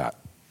this or that.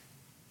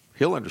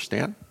 He'll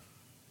understand.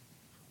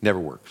 Never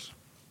works.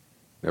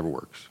 Never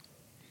works.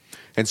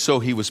 And so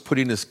he was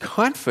putting his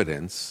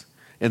confidence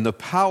in the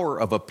power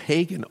of a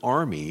pagan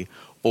army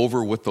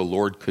over what the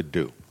Lord could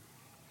do.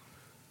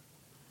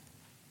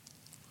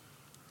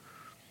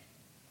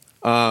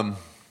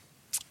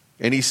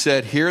 And he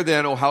said, hear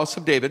then, O house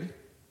of David.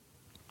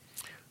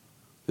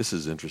 This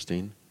is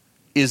interesting.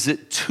 Is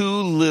it too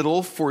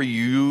little for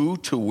you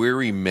to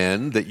weary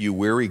men that you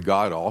weary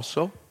God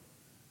also?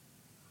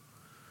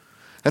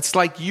 That's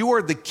like you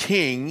are the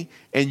king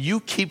and you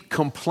keep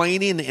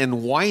complaining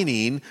and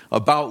whining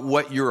about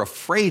what you're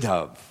afraid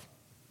of.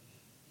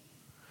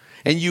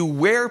 And you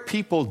wear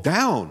people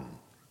down.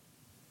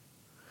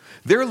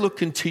 They're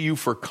looking to you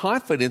for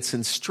confidence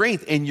and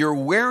strength, and you're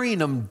wearing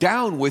them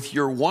down with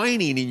your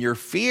whining and your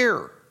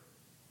fear.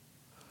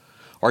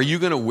 Are you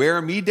going to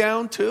wear me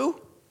down too?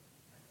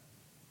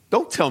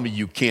 Don't tell me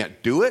you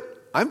can't do it.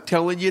 I'm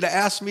telling you to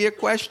ask me a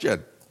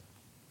question.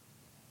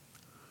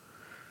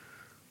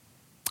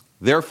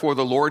 Therefore,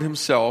 the Lord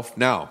himself,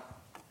 now,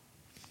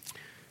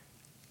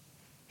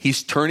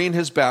 he's turning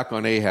his back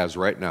on Ahaz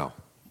right now.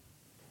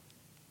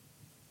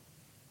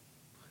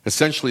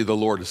 Essentially, the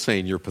Lord is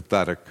saying, you're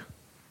pathetic.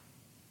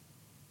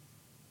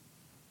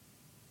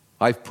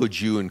 I've put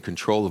you in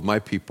control of my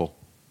people.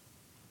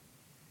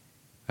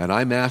 And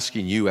I'm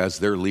asking you as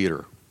their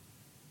leader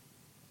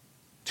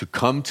to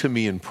come to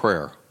me in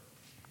prayer.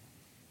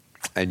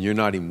 And you're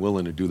not even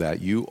willing to do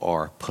that. You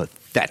are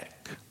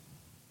pathetic.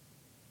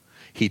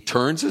 He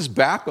turns his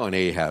back on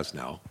Ahaz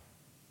now.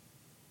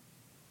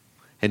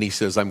 And he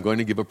says, I'm going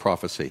to give a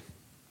prophecy.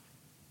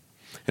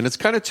 And it's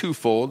kind of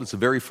twofold. It's a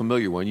very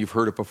familiar one. You've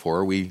heard it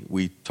before.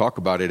 We talk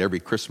about it every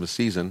Christmas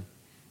season.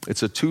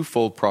 It's a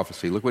twofold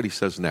prophecy. Look what he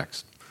says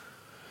next.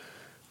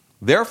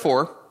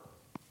 Therefore,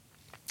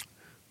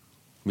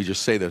 let me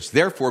just say this.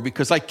 Therefore,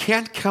 because I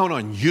can't count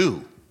on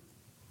you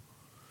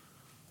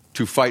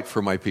to fight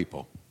for my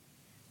people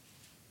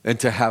and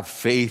to have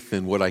faith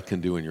in what I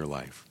can do in your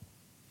life.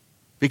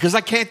 Because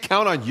I can't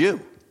count on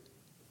you.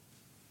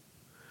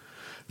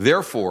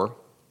 Therefore,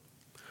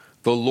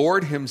 the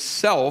Lord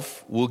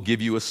himself will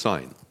give you a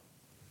sign.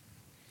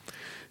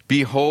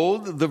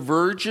 Behold, the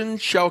virgin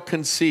shall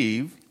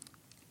conceive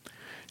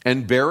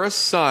and bear a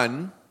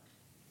son,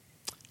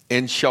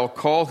 and shall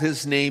call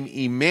his name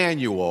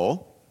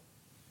Emmanuel,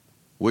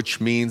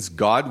 which means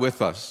God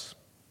with us.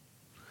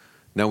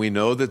 Now we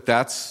know that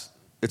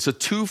it's a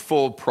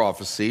twofold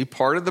prophecy.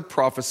 Part of the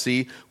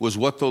prophecy was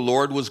what the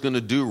Lord was going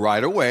to do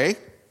right away.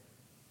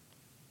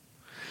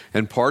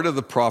 And part of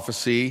the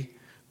prophecy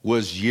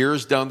was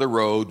years down the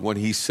road when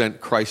he sent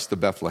Christ to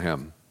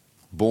Bethlehem,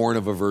 born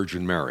of a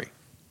Virgin Mary.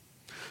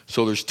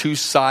 So there's two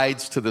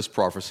sides to this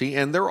prophecy,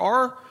 and there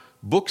are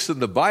books in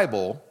the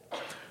Bible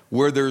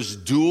where there's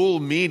dual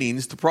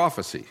meanings to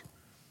prophecy.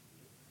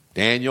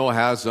 Daniel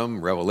has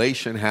them,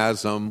 Revelation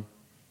has them.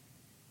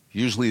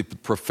 Usually the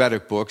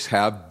prophetic books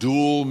have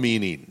dual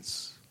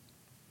meanings.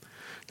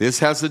 This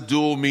has a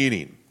dual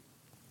meaning.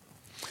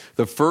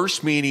 The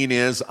first meaning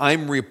is,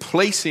 I'm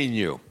replacing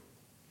you.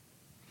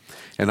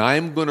 And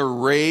I'm going to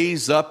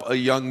raise up a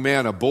young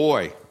man, a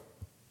boy,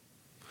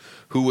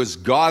 who is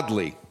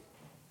godly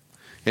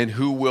and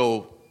who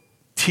will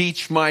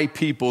teach my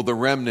people, the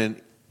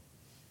remnant,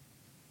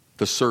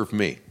 to serve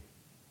me.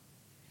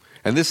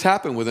 And this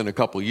happened within a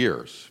couple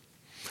years.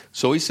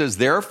 So he says,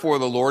 therefore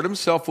the Lord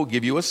himself will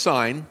give you a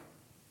sign.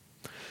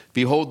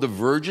 Behold, the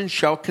virgin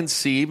shall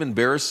conceive and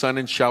bear a son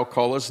and shall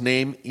call his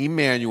name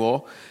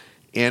Emmanuel.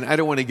 And I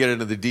don't want to get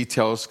into the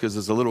details because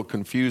it's a little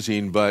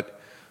confusing, but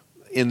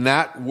in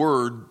that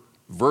word,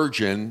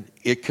 virgin,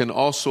 it can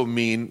also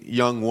mean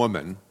young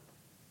woman,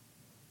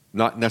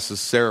 not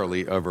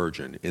necessarily a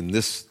virgin in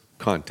this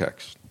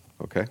context,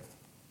 okay?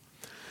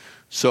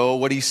 So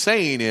what he's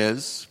saying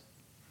is,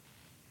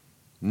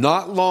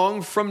 not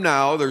long from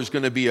now, there's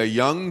going to be a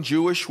young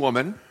Jewish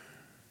woman,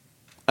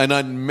 an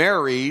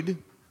unmarried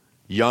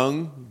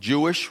young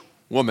Jewish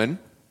woman,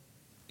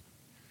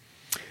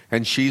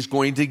 and she's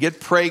going to get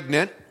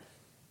pregnant,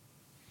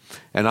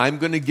 and I'm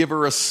going to give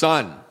her a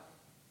son.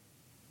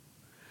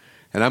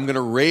 And I'm going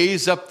to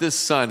raise up this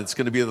son. It's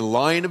going to be the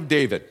line of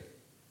David.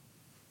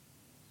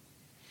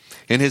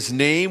 And his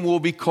name will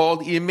be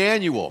called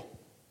Emmanuel,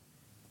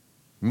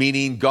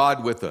 meaning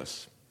God with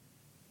us.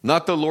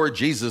 Not the Lord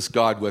Jesus,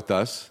 God with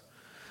us,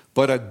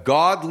 but a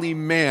godly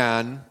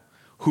man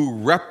who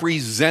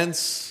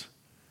represents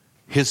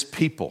his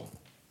people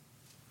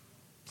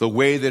the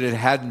way that it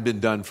hadn't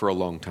been done for a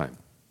long time.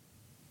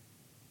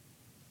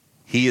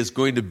 He is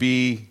going to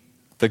be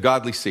the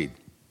godly seed.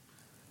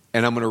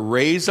 And I'm going to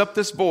raise up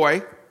this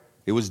boy.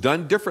 It was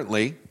done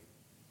differently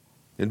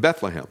in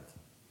Bethlehem.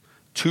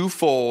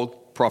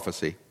 Twofold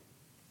prophecy.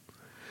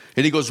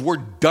 And he goes, we're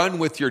done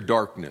with your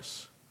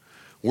darkness.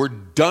 We're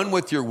done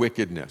with your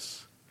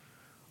wickedness.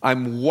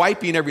 I'm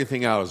wiping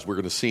everything out, as we're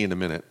going to see in a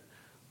minute.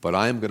 But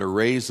I'm going to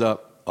raise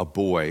up a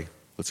boy.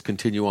 Let's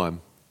continue on.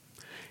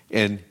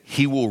 And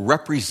he will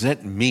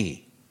represent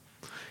me.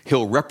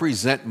 He'll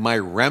represent my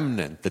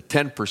remnant, the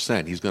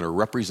 10%. He's going to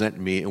represent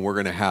me, and we're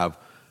going to have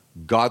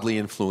godly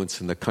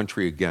influence in the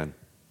country again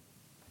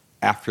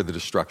after the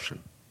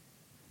destruction.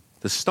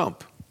 The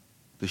stump,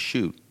 the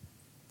shoot.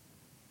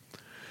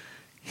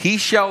 He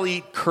shall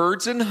eat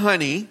curds and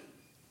honey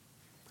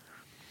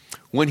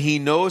when he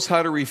knows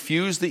how to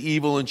refuse the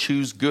evil and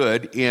choose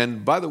good.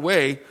 And by the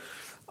way,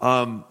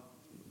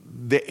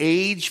 the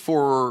age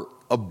for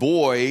a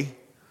boy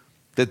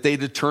that they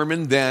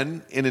determined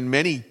then, and in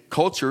many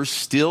cultures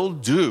still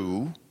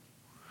do,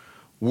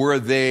 where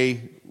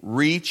they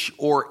reach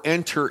or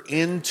enter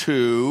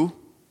into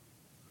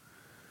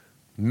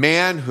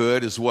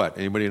manhood is what?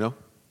 Anybody know?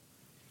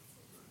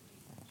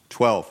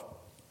 12.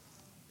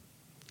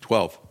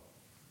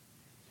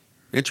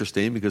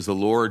 Interesting, because the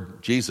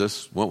Lord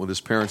Jesus went with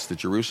his parents to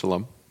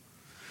Jerusalem,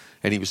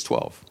 and he was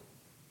 12.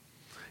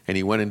 And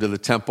he went into the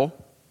temple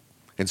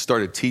and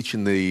started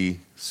teaching the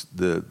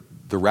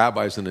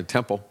rabbis in the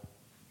temple,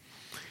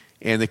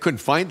 and they couldn't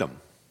find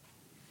him.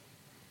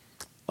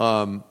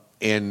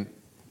 And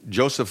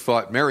Joseph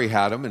thought Mary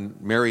had him, and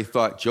Mary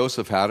thought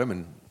Joseph had him,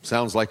 and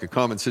sounds like a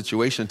common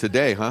situation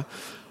today, huh?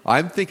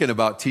 I'm thinking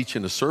about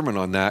teaching a sermon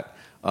on that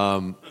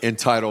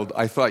entitled,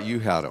 I Thought You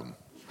Had Him.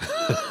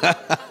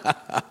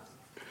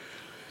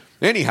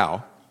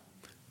 Anyhow,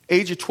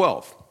 age of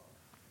 12.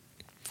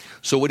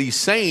 So what he's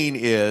saying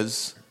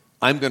is,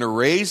 I'm going to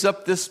raise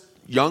up this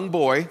young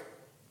boy.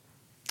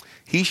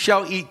 He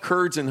shall eat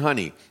curds and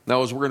honey.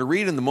 Now, as we're going to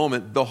read in a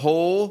moment, the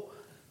whole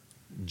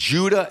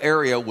Judah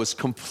area was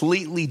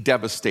completely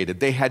devastated.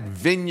 They had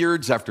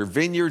vineyards after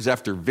vineyards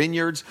after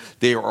vineyards.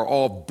 They are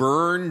all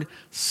burned,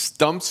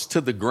 stumps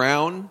to the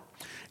ground.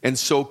 And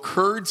so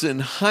curds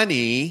and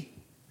honey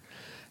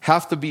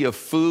have to be a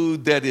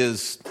food that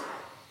is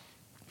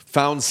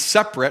found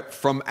separate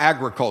from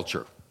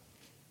agriculture.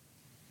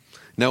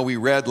 Now, we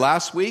read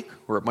last week,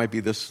 or it might be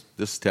this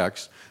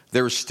text,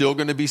 there's still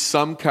going to be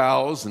some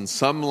cows and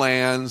some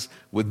lands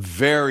with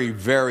very,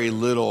 very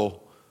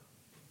little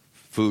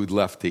food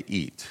left to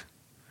eat.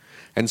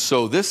 And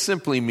so this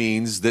simply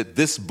means that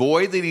this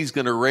boy that he's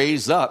going to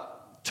raise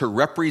up to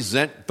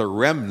represent the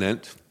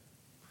remnant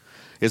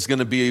is going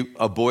to be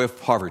a boy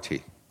of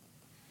poverty.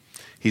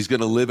 He's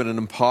going to live in an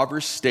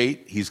impoverished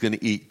state. He's going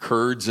to eat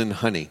curds and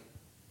honey.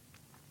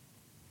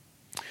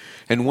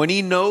 And when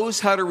he knows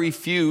how to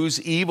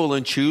refuse evil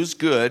and choose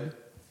good,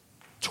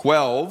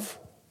 12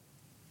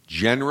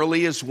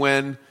 generally is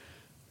when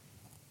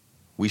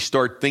we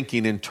start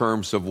thinking in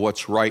terms of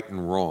what's right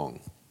and wrong.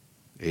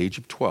 Age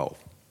of 12.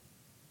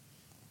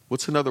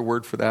 What's another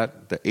word for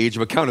that? The age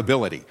of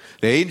accountability.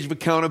 The age of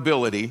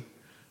accountability,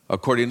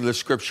 according to the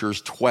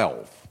scriptures,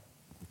 12.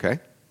 Okay?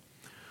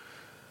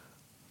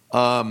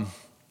 And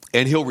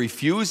he'll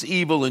refuse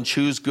evil and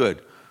choose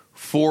good.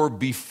 For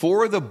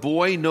before the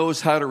boy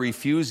knows how to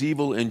refuse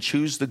evil and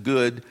choose the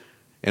good,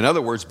 in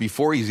other words,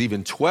 before he's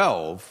even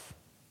 12,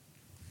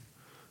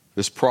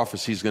 this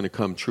prophecy is going to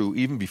come true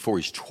even before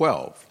he's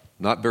 12,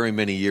 not very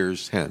many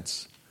years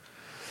hence.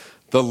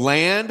 The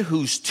land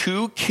whose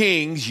two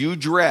kings you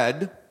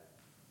dread,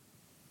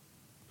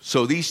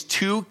 so these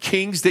two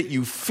kings that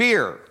you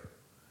fear,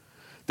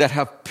 that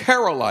have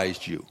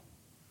paralyzed you,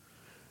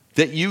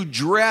 that you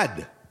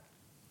dread,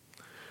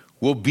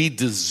 will be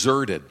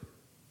deserted.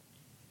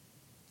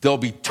 They'll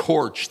be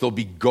torched. They'll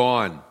be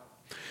gone.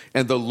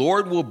 And the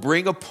Lord will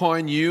bring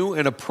upon you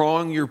and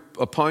upon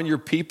your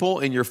people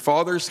and your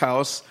father's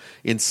house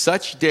in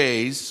such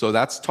days, so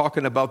that's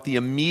talking about the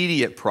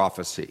immediate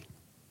prophecy,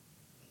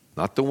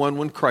 not the one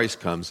when Christ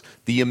comes,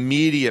 the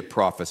immediate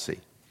prophecy.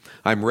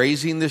 I'm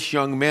raising this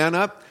young man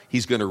up.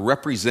 He's going to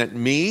represent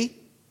me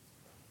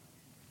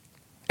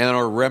and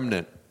our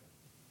remnant.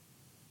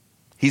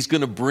 He's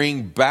going to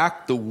bring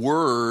back the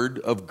word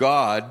of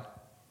God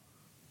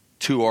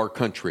to our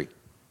country.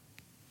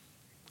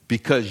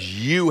 Because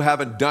you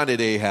haven't done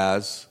it,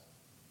 Ahaz,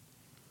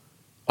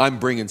 I'm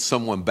bringing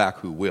someone back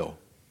who will.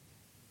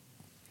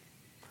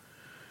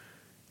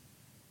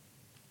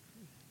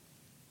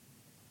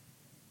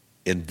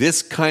 And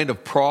this kind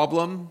of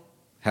problem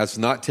has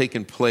not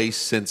taken place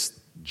since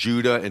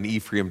Judah and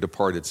Ephraim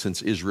departed,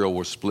 since Israel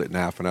was split in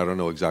half, and I don't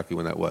know exactly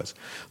when that was.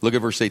 Look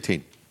at verse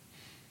 18.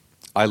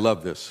 I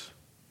love this.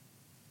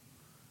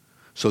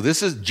 So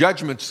this is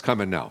judgment's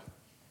coming now.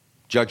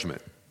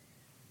 Judgment.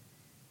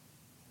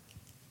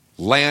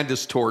 Land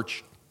is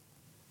torched.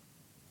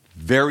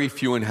 Very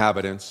few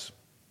inhabitants.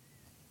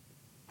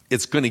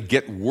 It's going to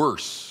get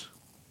worse.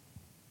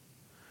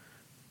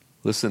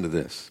 Listen to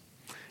this.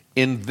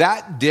 In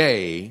that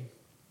day,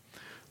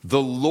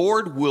 the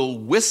Lord will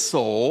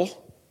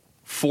whistle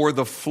for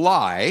the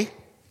fly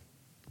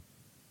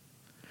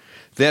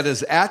that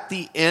is at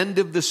the end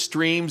of the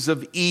streams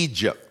of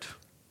Egypt.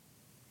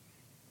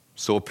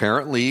 So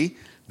apparently,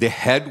 the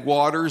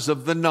headwaters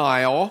of the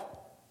Nile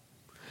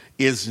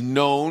is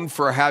known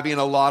for having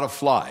a lot of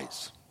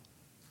flies.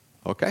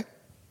 Okay?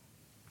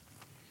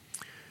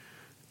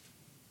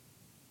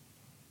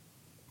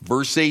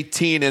 Verse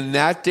 18, in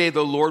that day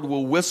the Lord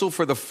will whistle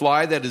for the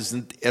fly that is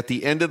at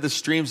the end of the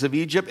streams of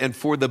Egypt and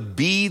for the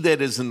bee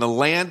that is in the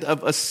land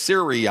of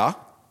Assyria.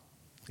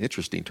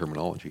 Interesting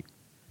terminology.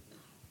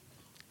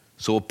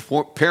 So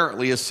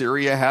apparently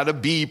Assyria had a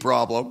bee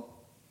problem.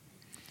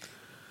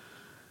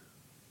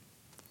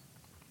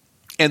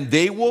 And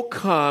they will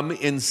come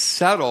and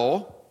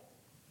settle.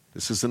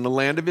 This is in the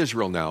land of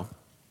Israel now.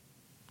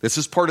 This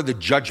is part of the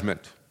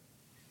judgment.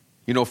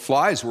 You know,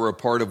 flies were a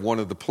part of one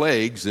of the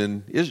plagues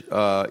in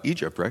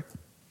Egypt, right?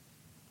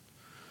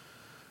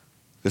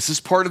 This is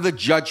part of the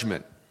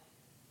judgment.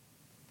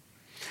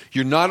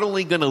 You're not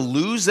only going to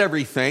lose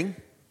everything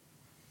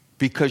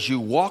because you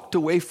walked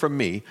away from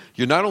me,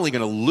 you're not only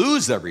going to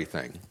lose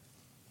everything,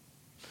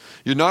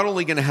 you're not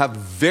only going to have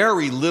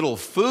very little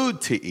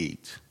food to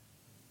eat,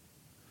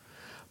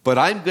 but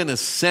I'm going to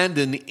send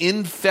an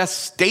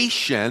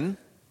infestation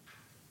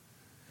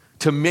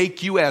to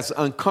make you as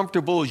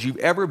uncomfortable as you've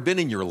ever been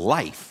in your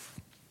life.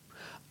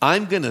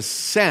 I'm going to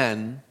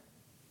send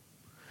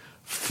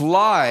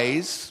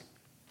flies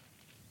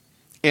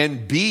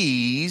and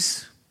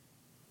bees,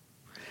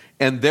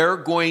 and they're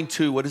going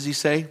to, what does he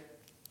say?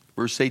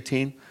 Verse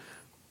 18.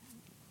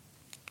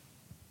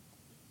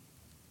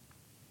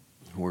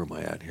 Where am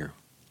I at here?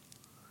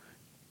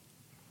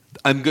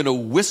 I'm going to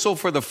whistle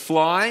for the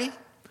fly,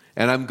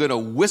 and I'm going to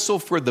whistle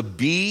for the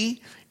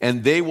bee,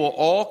 and they will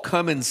all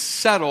come and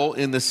settle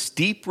in the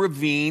steep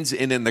ravines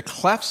and in the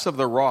clefts of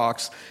the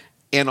rocks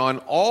and on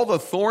all the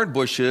thorn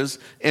bushes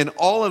and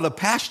all of the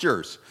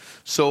pastures.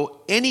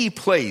 So any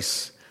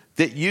place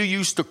that you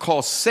used to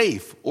call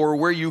safe or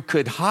where you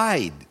could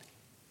hide,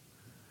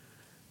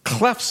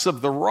 clefts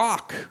of the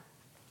rock,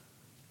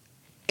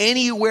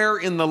 anywhere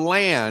in the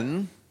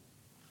land,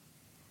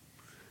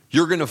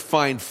 you're going to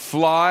find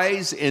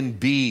flies and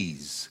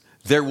bees.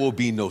 There will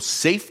be no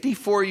safety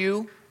for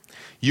you.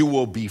 You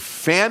will be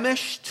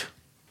famished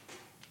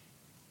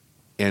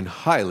and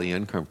highly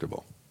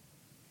uncomfortable.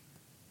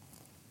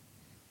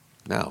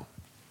 Now,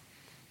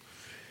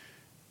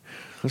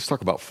 let's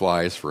talk about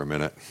flies for a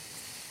minute.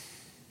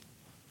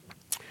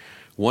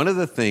 One of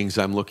the things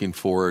I'm looking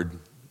forward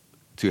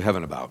to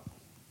heaven about?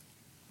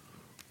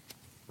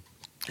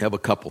 I have a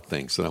couple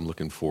things that I'm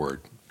looking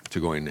forward to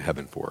going to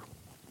heaven for.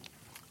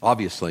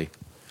 Obviously,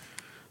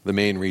 the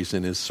main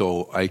reason is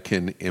so I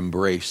can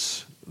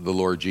embrace the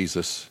Lord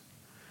Jesus,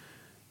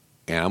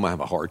 and I'm going to have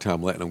a hard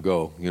time letting him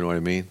go. You know what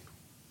I mean?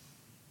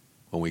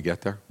 When we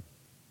get there.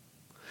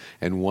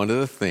 And one of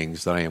the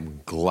things that I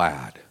am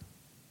glad,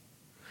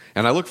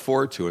 and I look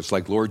forward to, it's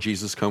like, Lord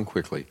Jesus, come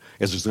quickly,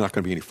 is there's not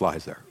going to be any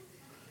flies there.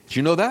 Did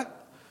you know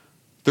that?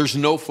 There's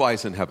no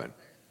flies in heaven.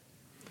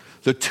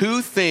 The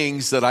two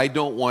things that I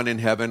don't want in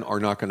heaven are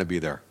not going to be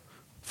there.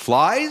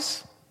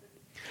 Flies,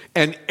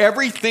 and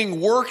everything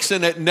works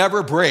and it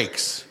never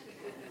breaks.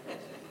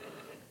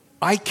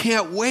 I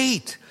can't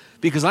wait,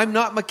 because I'm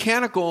not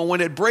mechanical, and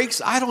when it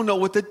breaks, I don't know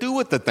what to do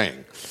with the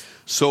thing.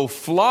 So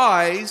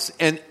flies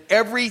and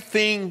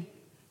everything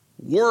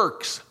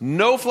works.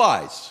 No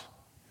flies.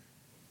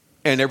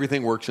 And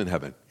everything works in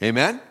heaven.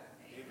 Amen?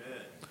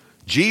 Amen.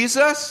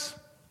 Jesus,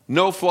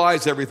 no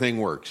flies, everything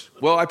works.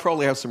 Well, I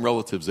probably have some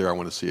relatives there I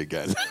want to see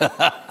again.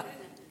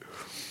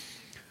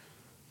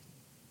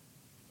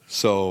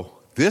 So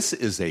this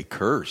is a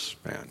curse,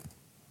 man.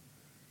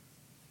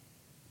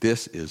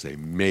 This is a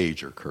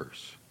major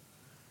curse.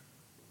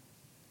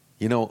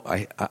 You know,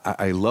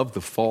 I love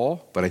the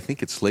fall, but I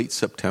think it's late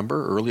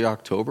September, early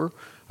October.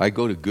 I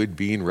go to Good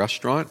Bean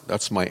Restaurant.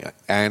 That's my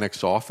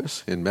annex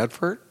office in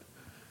Medford.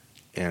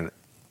 And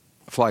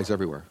flies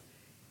everywhere.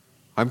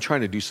 I'm trying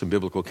to do some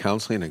biblical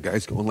counseling, and a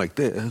guy's going like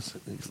this.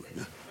 And he's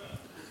like,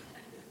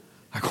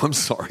 I go, I'm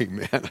sorry,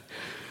 man.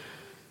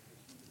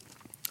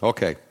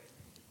 Okay.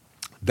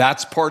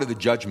 That's part of the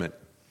judgment.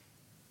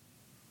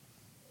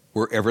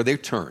 Wherever they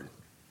turn,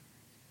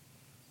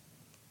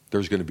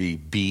 there's going to be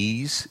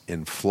bees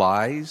and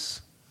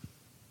flies,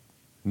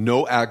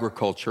 no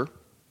agriculture,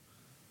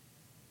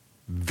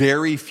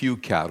 very few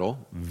cattle,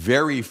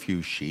 very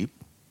few sheep.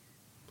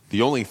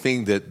 The only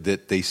thing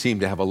that they seem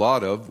to have a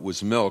lot of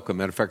was milk. As a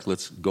matter of fact,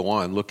 let's go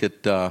on. Look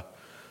at,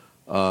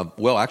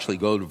 actually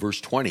go to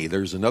verse 20.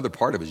 There's another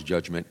part of his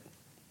judgment.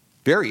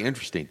 Very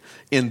interesting.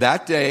 In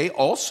that day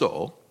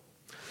also,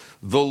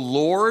 the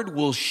Lord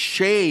will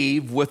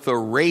shave with a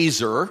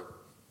razor.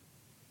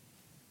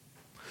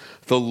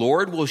 The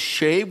Lord will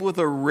shave with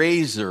a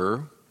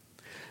razor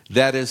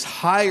that is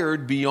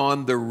hired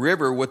beyond the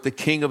river with the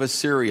king of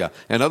Assyria.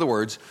 In other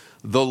words,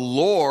 the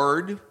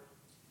Lord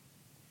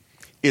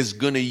is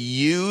going to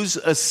use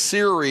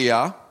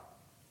Assyria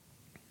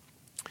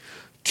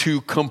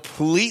to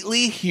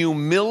completely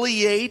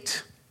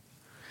humiliate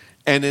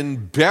and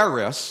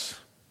embarrass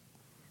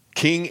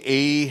King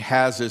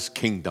Ahaz's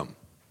kingdom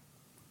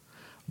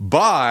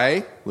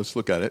by, let's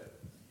look at it,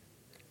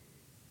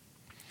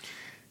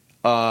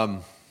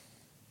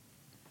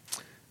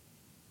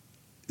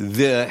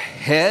 the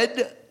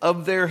head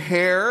of their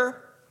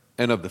hair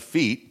and of the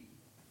feet.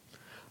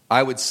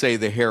 I would say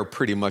the hair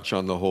pretty much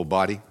on the whole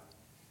body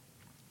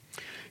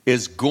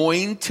is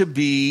going to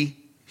be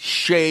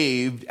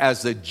shaved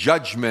as a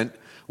judgment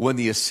when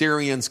the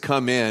Assyrians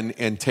come in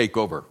and take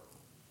over.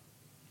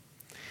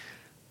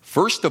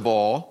 First of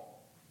all,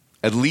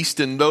 at least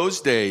in those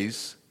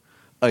days,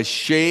 a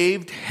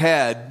shaved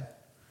head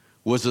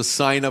was a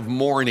sign of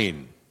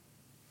mourning.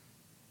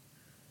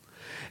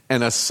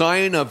 And a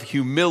sign of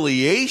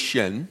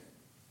humiliation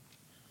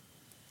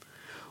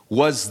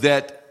was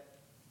that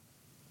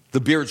the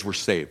beards were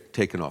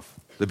taken off.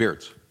 The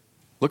beards.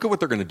 Look at what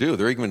they're going to do.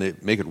 They're even going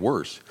to make it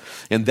worse.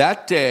 In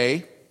that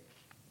day,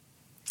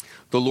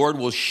 the Lord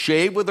will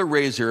shave with a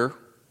razor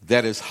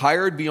that is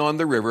hired beyond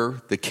the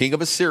river, the king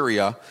of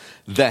Assyria,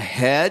 the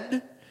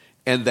head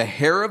and the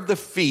hair of the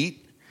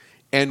feet,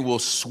 and will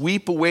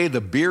sweep away the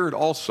beard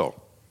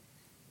also.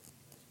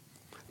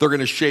 They're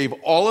going to shave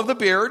all of the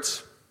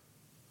beards.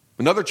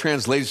 Another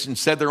translation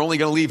said they're only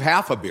going to leave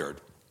half a beard.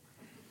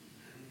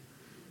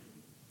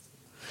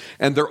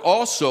 And they're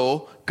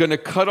also going to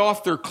cut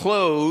off their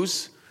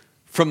clothes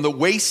from the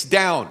waist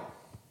down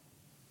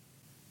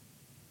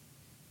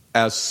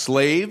as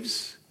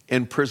slaves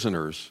and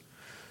prisoners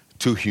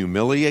to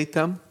humiliate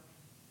them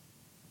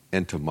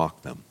and to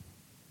mock them.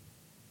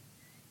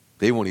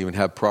 They won't even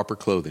have proper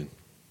clothing.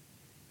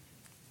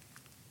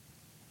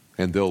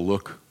 And they'll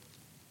look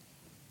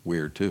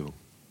weird too.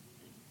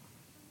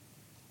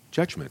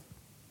 Judgment.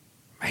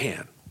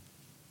 Man.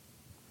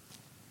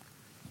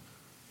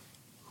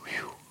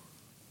 Whew.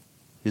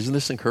 Isn't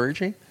this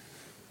encouraging?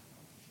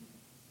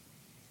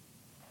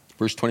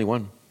 Verse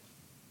 21.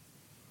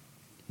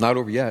 Not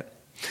over yet.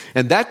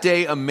 And that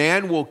day a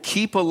man will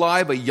keep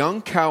alive a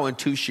young cow and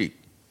 2 sheep.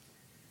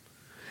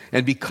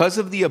 And because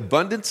of the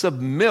abundance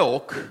of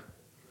milk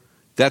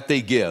that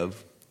they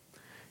give,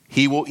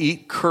 he will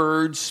eat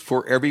curds,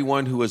 for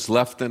everyone who is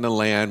left in the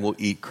land will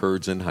eat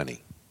curds and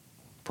honey.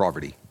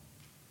 Poverty.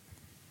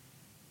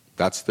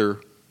 That's their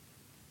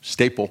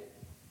staple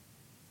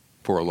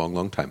for a long,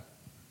 long time.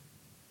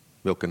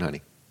 Milk and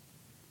honey.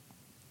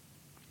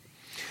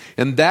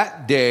 And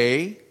that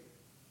day,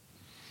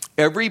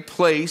 every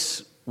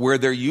place where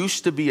there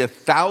used to be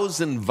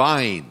 1,000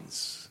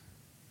 vines.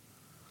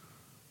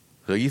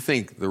 So you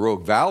think the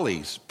Rogue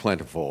Valley's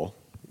plentiful.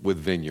 with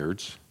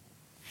vineyards,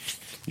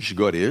 you should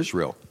go to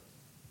Israel.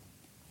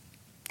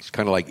 It's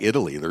kind of like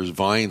Italy. There's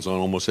vines on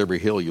almost every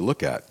hill you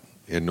look at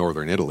in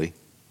northern Italy.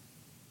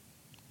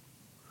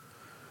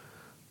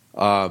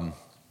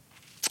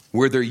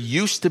 Where there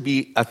used to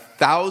be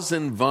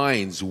 1,000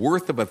 vines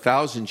worth of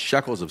 1,000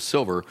 shekels of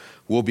silver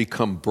will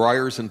become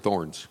briars and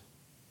thorns.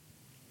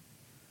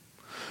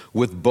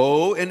 With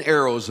bow and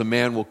arrows a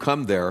man will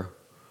come there,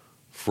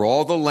 for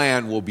all the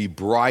land will be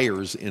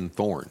briars and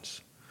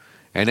thorns.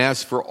 And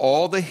as for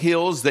all the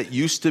hills that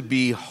used to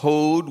be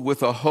hoed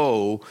with a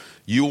hoe,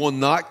 you will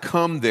not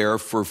come there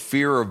for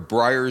fear of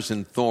briars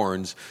and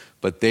thorns,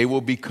 but they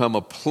will become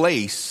a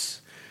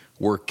place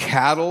where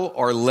cattle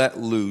are let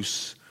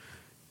loose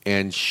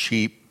and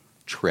sheep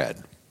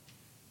tread.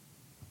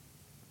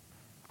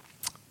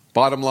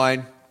 Bottom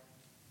line,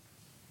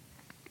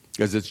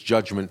 as it's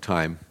judgment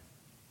time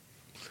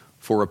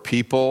for a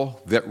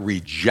people that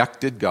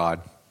rejected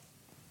God,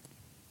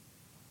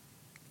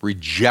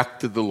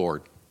 rejected the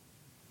Lord,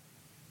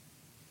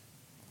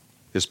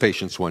 His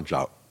patience went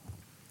out.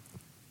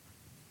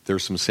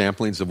 There's some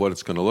samplings of what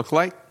it's going to look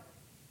like.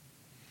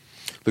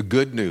 The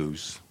good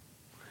news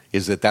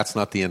is that that's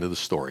not the end of the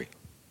story.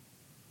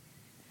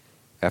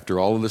 After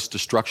all of this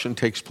destruction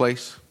takes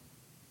place,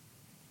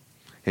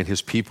 and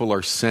His people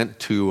are sent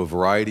to a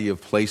variety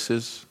of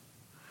places,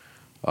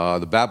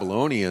 the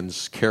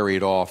Babylonians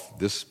carried off,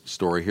 this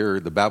story here,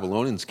 the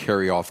Babylonians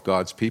carry off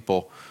God's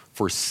people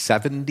for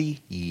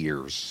 70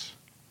 years.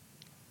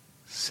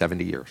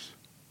 70 years.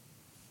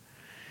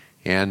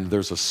 And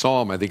there's a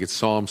psalm, I think it's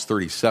Psalms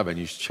 37.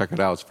 You should check it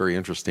out. It's very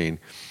interesting.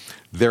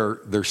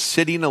 They're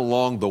sitting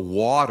along the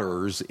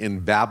waters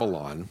in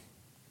Babylon.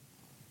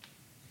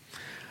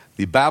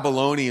 The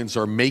Babylonians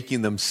are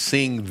making them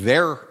sing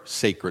their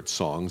sacred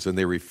songs, and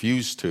they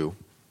refuse to.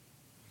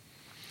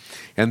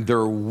 And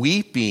they're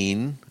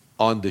weeping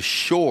on the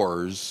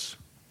shores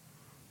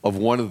of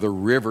one of the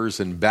rivers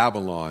in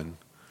Babylon,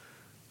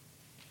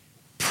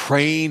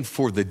 praying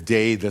for the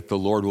day that the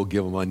Lord will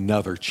give them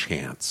another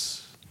chance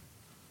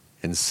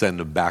and send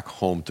them back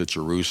home to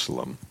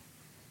Jerusalem,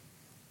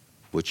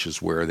 which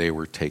is where they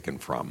were taken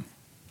from.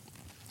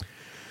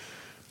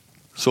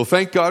 So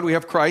thank God we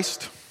have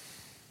Christ,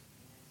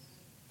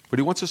 but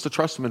He wants us to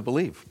trust Him and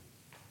believe.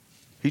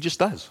 He just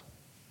does.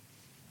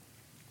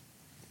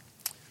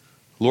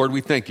 Lord,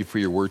 we thank You for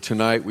Your word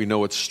tonight. We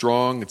know it's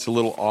strong. It's a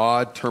little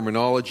odd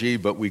terminology,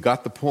 but we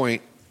got the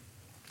point.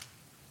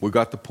 We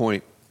got the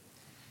point.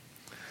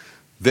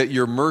 That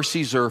Your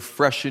mercies are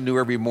fresh and new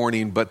every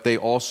morning, but they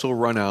also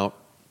run out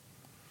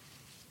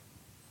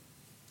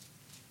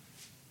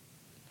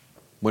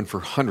when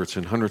for hundreds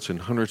and hundreds and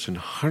hundreds and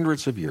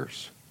hundreds of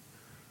years,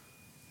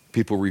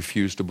 people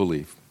refuse to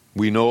believe.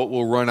 We know it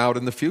will run out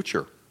in the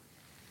future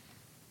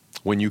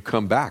when You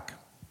come back.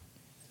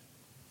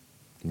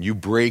 And You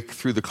break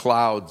through the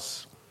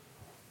clouds,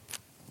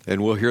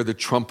 and we'll hear the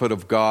trumpet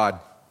of God.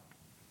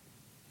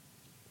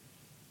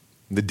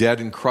 The dead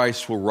in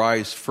Christ will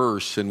rise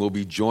first, and will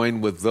be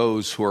joined with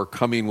those who are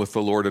coming with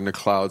the Lord in the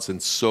clouds,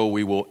 and so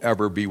we will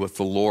ever be with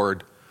the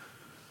Lord.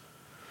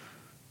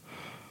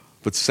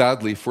 But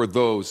sadly, for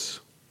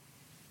those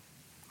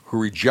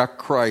who reject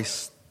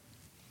Christ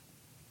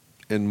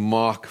and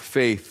mock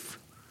faith,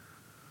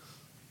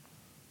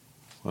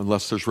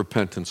 unless there's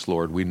repentance,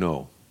 Lord, we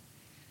know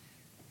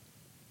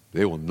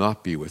they will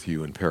not be with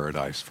You in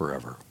paradise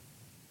forever.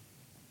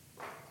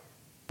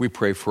 We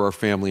pray for our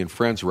family and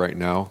friends right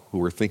now who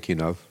we're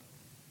thinking of.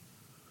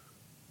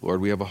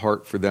 Lord, we have a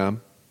heart for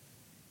them.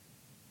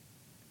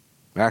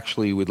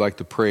 Actually, we'd like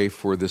to pray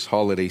for this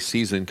holiday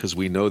season because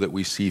we know that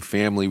we see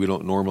family we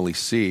don't normally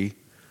see,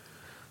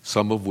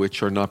 some of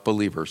which are not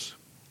believers.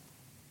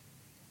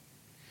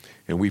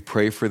 And we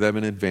pray for them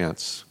in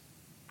advance.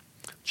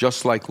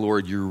 Just like,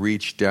 Lord, You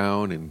reached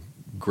down and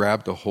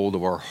grabbed a hold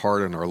of our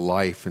heart and our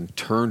life and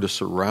turned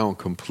us around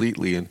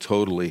completely and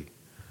totally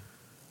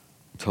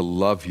to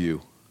love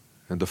You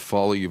and to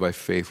follow You by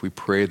faith. We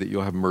pray that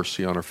You'll have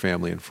mercy on our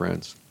family and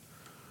friends.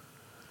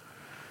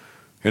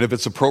 And if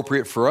it's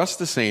appropriate for us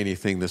to say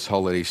anything this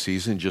holiday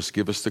season, just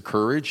give us the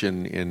courage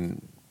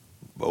and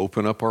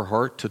open up our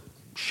heart to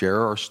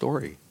share our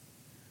story.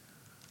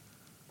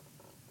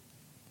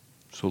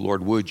 So,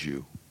 Lord, would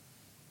You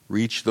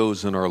reach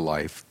those in our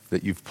life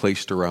that You've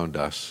placed around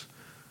us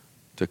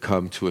to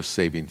come to a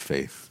saving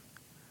faith.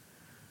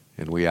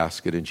 And we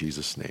ask it in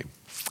Jesus' name.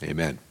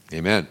 Amen.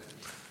 Amen.